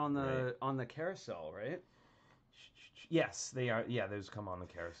have that on the carousel, right? Yes, they are. Yeah, those come on the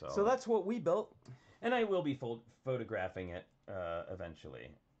carousel. So that's what we built. And I will be photographing it eventually.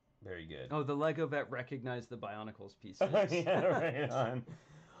 Very good. Oh, the Lego vet recognized the Bionicles pieces. Yeah, right on.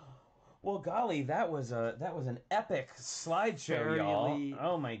 Well, golly, that was an epic slideshow, y'all.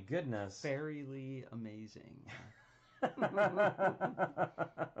 Oh my goodness. Fairly amazing. Oh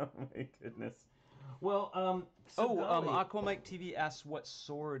my goodness. Well, Aquamike TV asks, what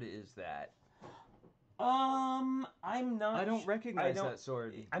sword is that? I'm not. I don't recognize that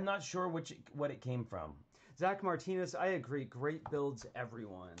sword. I'm not sure what it came from. Zach Martinez, I agree. Great builds,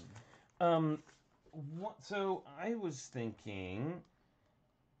 everyone. So I was thinking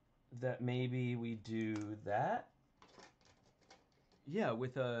that maybe we do that. Yeah,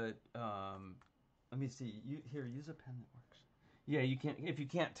 with a. Let me see. Use a pen that works. Yeah, you can't. If you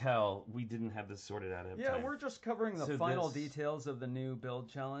can't tell, we didn't have this sorted out. Yeah, we're just covering the final details of the new build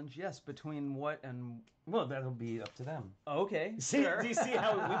challenge. Yes, between what and. Well, that'll be up to them. Okay. Do you see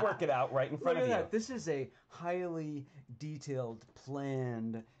how we work it out right in front of you? This is a highly detailed,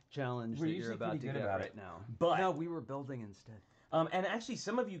 planned challenge that you're about to get right now. But no, we were building instead. And actually,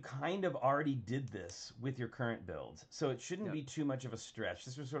 some of you kind of already did this with your current builds, so it shouldn't be too much of a stretch.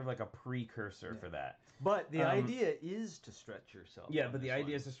 This was sort of like a precursor for that. But the idea is to stretch yourself. Yeah, but the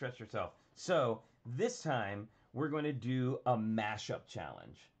idea is to stretch yourself. So this time, we're going to do a mashup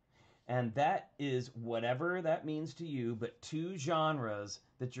challenge. And that is whatever that means to you, but 2 genres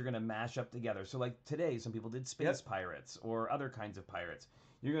that you're going to mash up together. So like today, some people did space pirates or other kinds of pirates.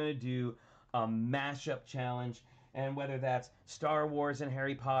 You're going to do a mashup challenge, and whether that's Star Wars and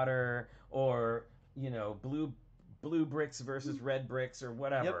Harry Potter or, blue bricks versus red bricks or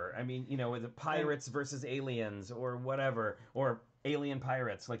whatever. I mean, with the pirates versus aliens or whatever, or alien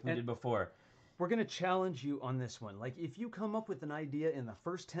pirates like we did before. We're going to challenge you on this one. Like, if you come up with an idea in the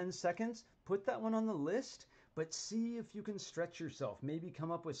first 10 seconds, put that one on the list, but see if you can stretch yourself. Maybe come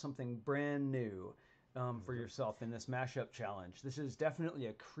up with something brand new for yourself in this mashup challenge. This is definitely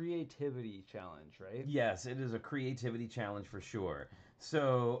a creativity challenge, right? Yes, it is a creativity challenge for sure.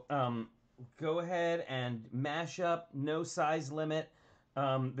 So go ahead and mash up, no size limit.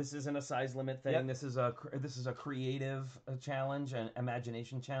 This isn't a size limit thing. This is a creative challenge, an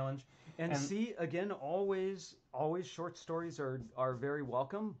imagination challenge. And see, again, always short stories are very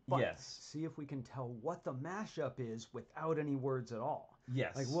welcome. But see if we can tell what the mashup is without any words at all.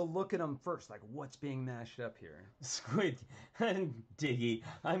 Yes. Like, we'll look at them first, like, what's being mashed up here? Squid and Diggy,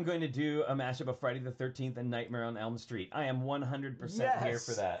 I'm going to do a mashup of Friday the 13th and Nightmare on Elm Street. I am 100% here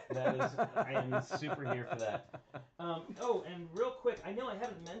for that. I am super here for that. Oh, and real quick, I know I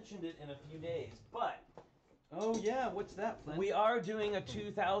haven't mentioned it in a few days, but... Oh, yeah, what's that, Flynn? We are doing a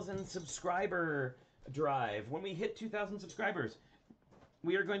 2,000 subscriber drive. When we hit 2,000 subscribers,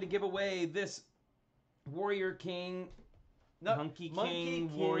 we are going to give away this Warrior King... Monkey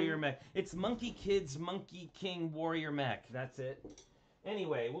King Warrior Mech. It's Monkey Kid's Monkey King Warrior Mech. That's it.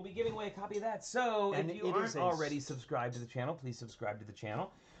 Anyway, we'll be giving away a copy of that. So if you aren't already subscribed to the channel, please subscribe to the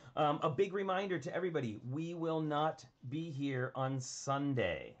channel. A big reminder to everybody, we will not be here on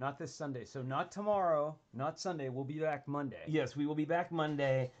Sunday. Not this Sunday. So not tomorrow, not Sunday. We'll be back Monday. Yes, we will be back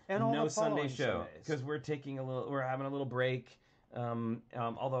Monday. And no Sunday show. Because we're having a little break.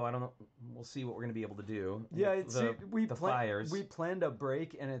 Although I don't know, we'll see what we're going to be able to do. Yeah, the fires. We planned a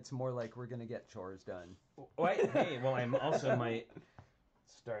break, and it's more like we're going to get chores done. Hey, well, I'm also might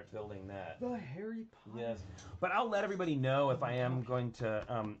start building that. The Harry Potter. Yes, but I'll let everybody know if I am going to,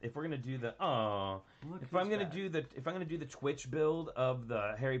 if we're going to do the, if I'm going to do the Twitch build of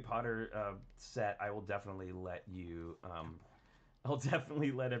the Harry Potter set, I will definitely let you. I'll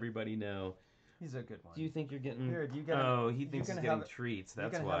definitely let everybody know. He's a good one. Do you think you're getting... Here, he thinks he's getting treats.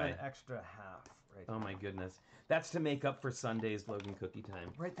 That's why. Have an extra half right Oh, my goodness. That's to make up for Sunday's Logan cookie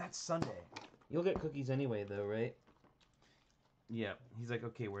time. Right, that's Sunday. You'll get cookies anyway, though, right? Yeah. He's like,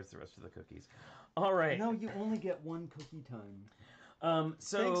 okay, where's the rest of the cookies? All right. No, you only get one cookie time.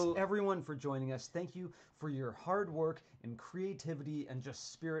 Thanks, everyone, for joining us. Thank you for your hard work and creativity and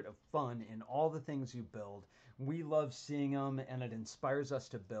just spirit of fun in all the things you build. We love seeing them, and it inspires us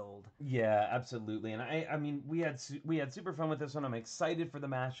to build. Yeah, absolutely. And I mean, we had super fun with this one. I'm excited for the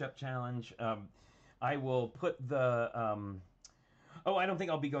mashup challenge. I will put the. I don't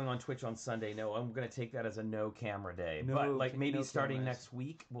think I'll be going on Twitch on Sunday. No, I'm going to take that as a no camera day. But like maybe starting next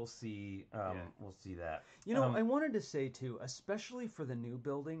week, we'll see. We'll see that. You know, I wanted to say too, especially for the new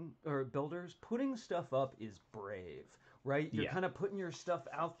builders, putting stuff up is brave. Right? You're kind of putting your stuff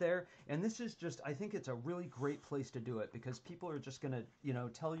out there. And this is just, I think it's a really great place to do it because people are just going to,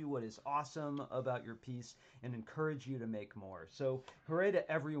 tell you what is awesome about your piece and encourage you to make more. So hooray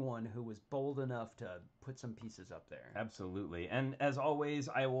to everyone who was bold enough to put some pieces up there. Absolutely. And as always,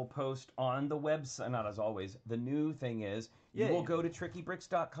 I will post on the website, not as always, the new thing is you will go to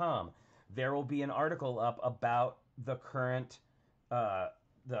TrickyBricks.com. There will be an article up about the current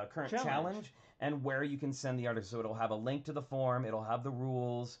challenge. And where you can send the article. So it'll have a link to the form, it'll have the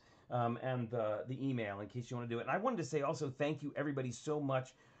rules, and the email in case you want to do it. And I wanted to say also thank you everybody so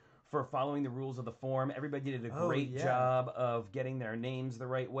much for following the rules of the form. Everybody did a great job of getting their names the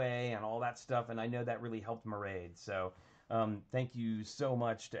right way and all that stuff, and I know that really helped Maraid. So thank you so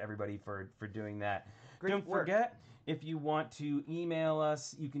much to everybody for doing that. Don't forget, if you want to email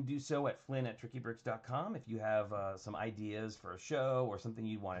us, you can do so at flynn@trickybricks.com. If you have some ideas for a show or something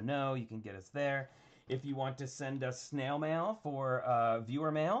you want to know, you can get us there. If you want to send us snail mail for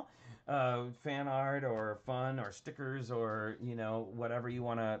viewer mail, fan art or fun or stickers or, whatever you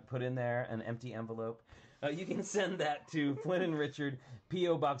want to put in there, an empty envelope, you can send that to Flynn and Richard,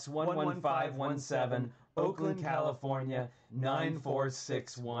 P.O. Box 11517, Oakland, California,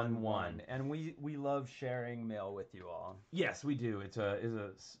 94611. And we love sharing mail with you all. Yes, we do. It's a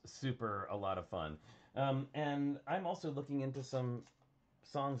lot of fun. And I'm also looking into some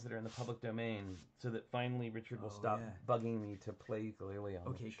songs that are in the public domain so that finally Richard will stop bugging me to play ukulele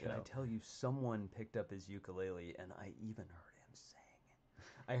on the show. Okay, can I tell you, someone picked up his ukulele and I even heard him sing.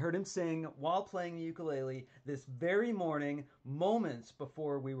 I heard him sing while playing the ukulele this very morning, moments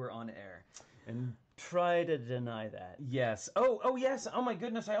before we were on air. And try to deny that. Yes. Oh, yes. Oh, my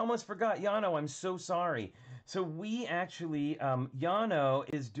goodness. I almost forgot. Yano, I'm so sorry. So we actually, Yano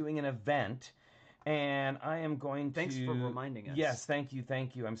is doing an event, and I am going to... Thanks for reminding us. Yes, thank you.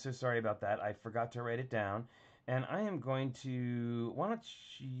 I'm so sorry about that. I forgot to write it down. And I am going to... Why don't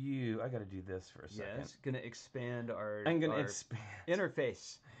you... I got to do this for a second. Yes, going to expand our... I'm going to expand...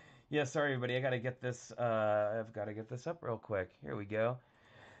 interface. Yeah, sorry, everybody. I've got to get this up real quick. Here we go.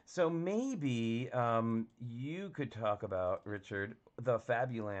 So maybe you could talk about, Richard, the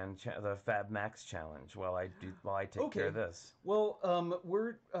the Fab Max challenge while I take care of this. Well,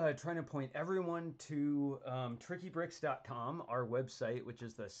 we're trying to point everyone to TrickyBricks.com, our website, which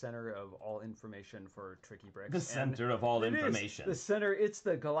is the center of all information for TrickyBricks. The center of all information. The center. It's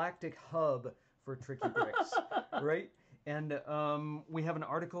the galactic hub for TrickyBricks, right? And we have an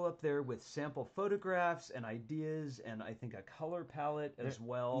article up there with sample photographs and ideas and I think a color palette as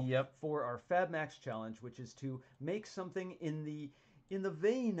well for our Fab Max challenge, which is to make something in the in the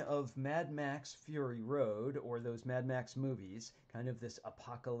vein of Mad Max Fury Road or those Mad Max movies, kind of this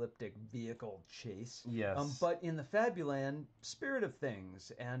apocalyptic vehicle chase. Yes. But in the Fabuland spirit of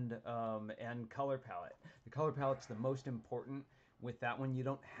things and color palette. The color palette's the most important. With that one, you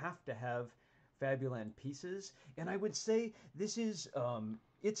don't have to have Fabuland pieces. And I would say this is,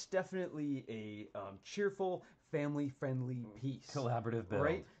 it's definitely a cheerful, family-friendly piece. Collaborative build.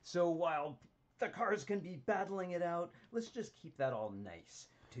 Right? So while the cars can be battling it out, let's just keep that all nice,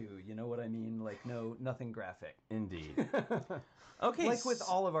 too. You know what I mean? Like, nothing graphic. Indeed. Okay. Like with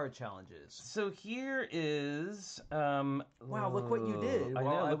all of our challenges. So here is... wow, look what you did. I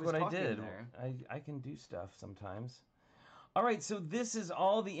know, look what I did. There. I can do stuff sometimes. All right, so this is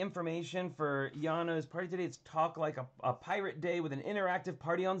all the information for Yano's party today. It's Talk Like a Pirate Day with an interactive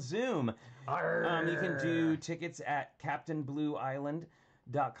party on Zoom. You can do tickets at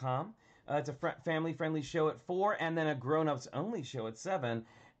CaptainBlueIsland.com. It's a family-friendly show at 4, and then a grown-ups only show at 7.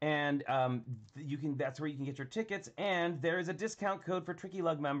 And that's where you can get your tickets. And there is a discount code for Tricky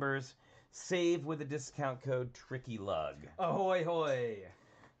Lug members. Save with the discount code TrickyLug. Ahoy, hoy!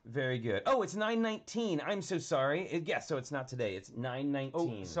 Very good. Oh, it's 9/19. I'm so sorry. So it's not today. It's 9/19.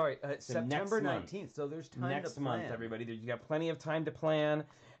 Oh, sorry. September 19th. So there's time to plan. Next month, everybody. You got plenty of time to plan.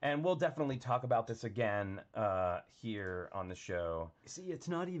 And we'll definitely talk about this again here on the show. See, it's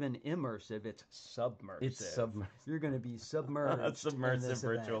not even immersive. It's submersive. It's submersive. You're going to be submerged. A submersive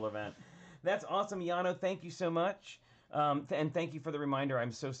virtual event. That's awesome, Yano. Thank you so much. And thank you for the reminder.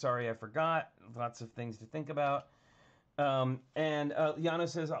 I'm so sorry I forgot. Lots of things to think about. Yano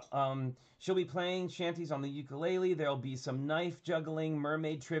says she'll be playing shanties on the ukulele. There'll be some knife juggling,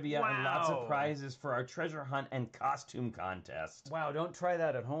 mermaid trivia, and lots of prizes for our treasure hunt and costume contest. Wow, don't try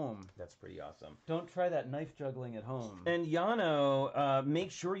that at home. That's pretty awesome. Don't try that knife juggling at home. And Yano, make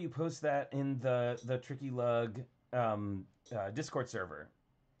sure you post that in the Tricky Lug Discord server,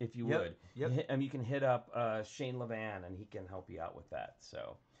 if you would. Yep. You can hit up Shane Levan, and he can help you out with that.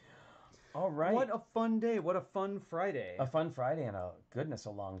 So... All right. What a fun day. What a fun Friday. A fun Friday and a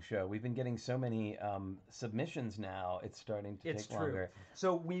long show. We've been getting so many submissions now. It's starting to take longer.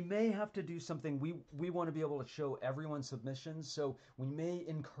 So we may have to do something. We want to be able to show everyone's submissions. So we may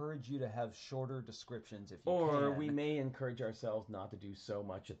encourage you to have shorter descriptions if you can. Or we may encourage ourselves not to do so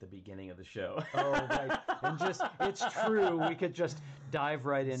much at the beginning of the show. Oh, right. And it's true. We could just dive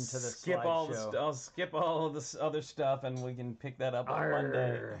right into the slideshow. I'll skip all of this other stuff and we can pick that up on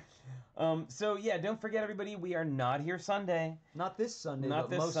Monday. So yeah, don't forget everybody, we are not here Sunday. Not this Sunday, not but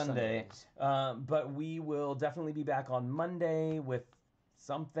this most Sunday. Sundays. But we will definitely be back on Monday with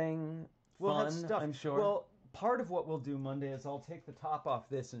something fun, have stuff. I'm sure. Well, part of what we'll do Monday is I'll take the top off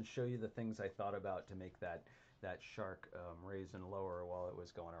this and show you the things I thought about to make that shark raise and lower while it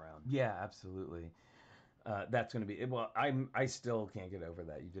was going around. Yeah, absolutely. That's going to be... Well, I still can't get over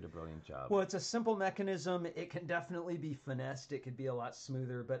that. You did a brilliant job. Well, it's a simple mechanism. It can definitely be finessed. It could be a lot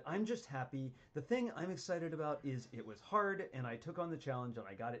smoother, but I'm just happy. The thing I'm excited about is it was hard, and I took on the challenge, and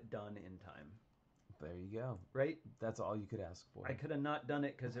I got it done in time. There you go. Right? That's all you could ask for. I could have not done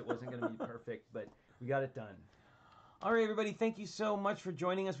it because it wasn't going to be perfect, but we got it done. All right, everybody. Thank you so much for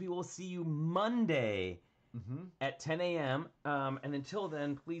joining us. We will see you Monday at 10 a.m. And until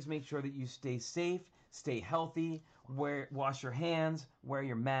then, please make sure that you stay safe. Stay healthy, wash your hands, wear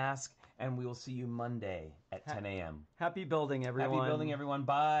your mask, and we will see you Monday at 10 a.m. Happy building, everyone. Happy building, everyone.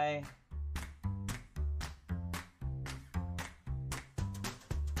 Bye.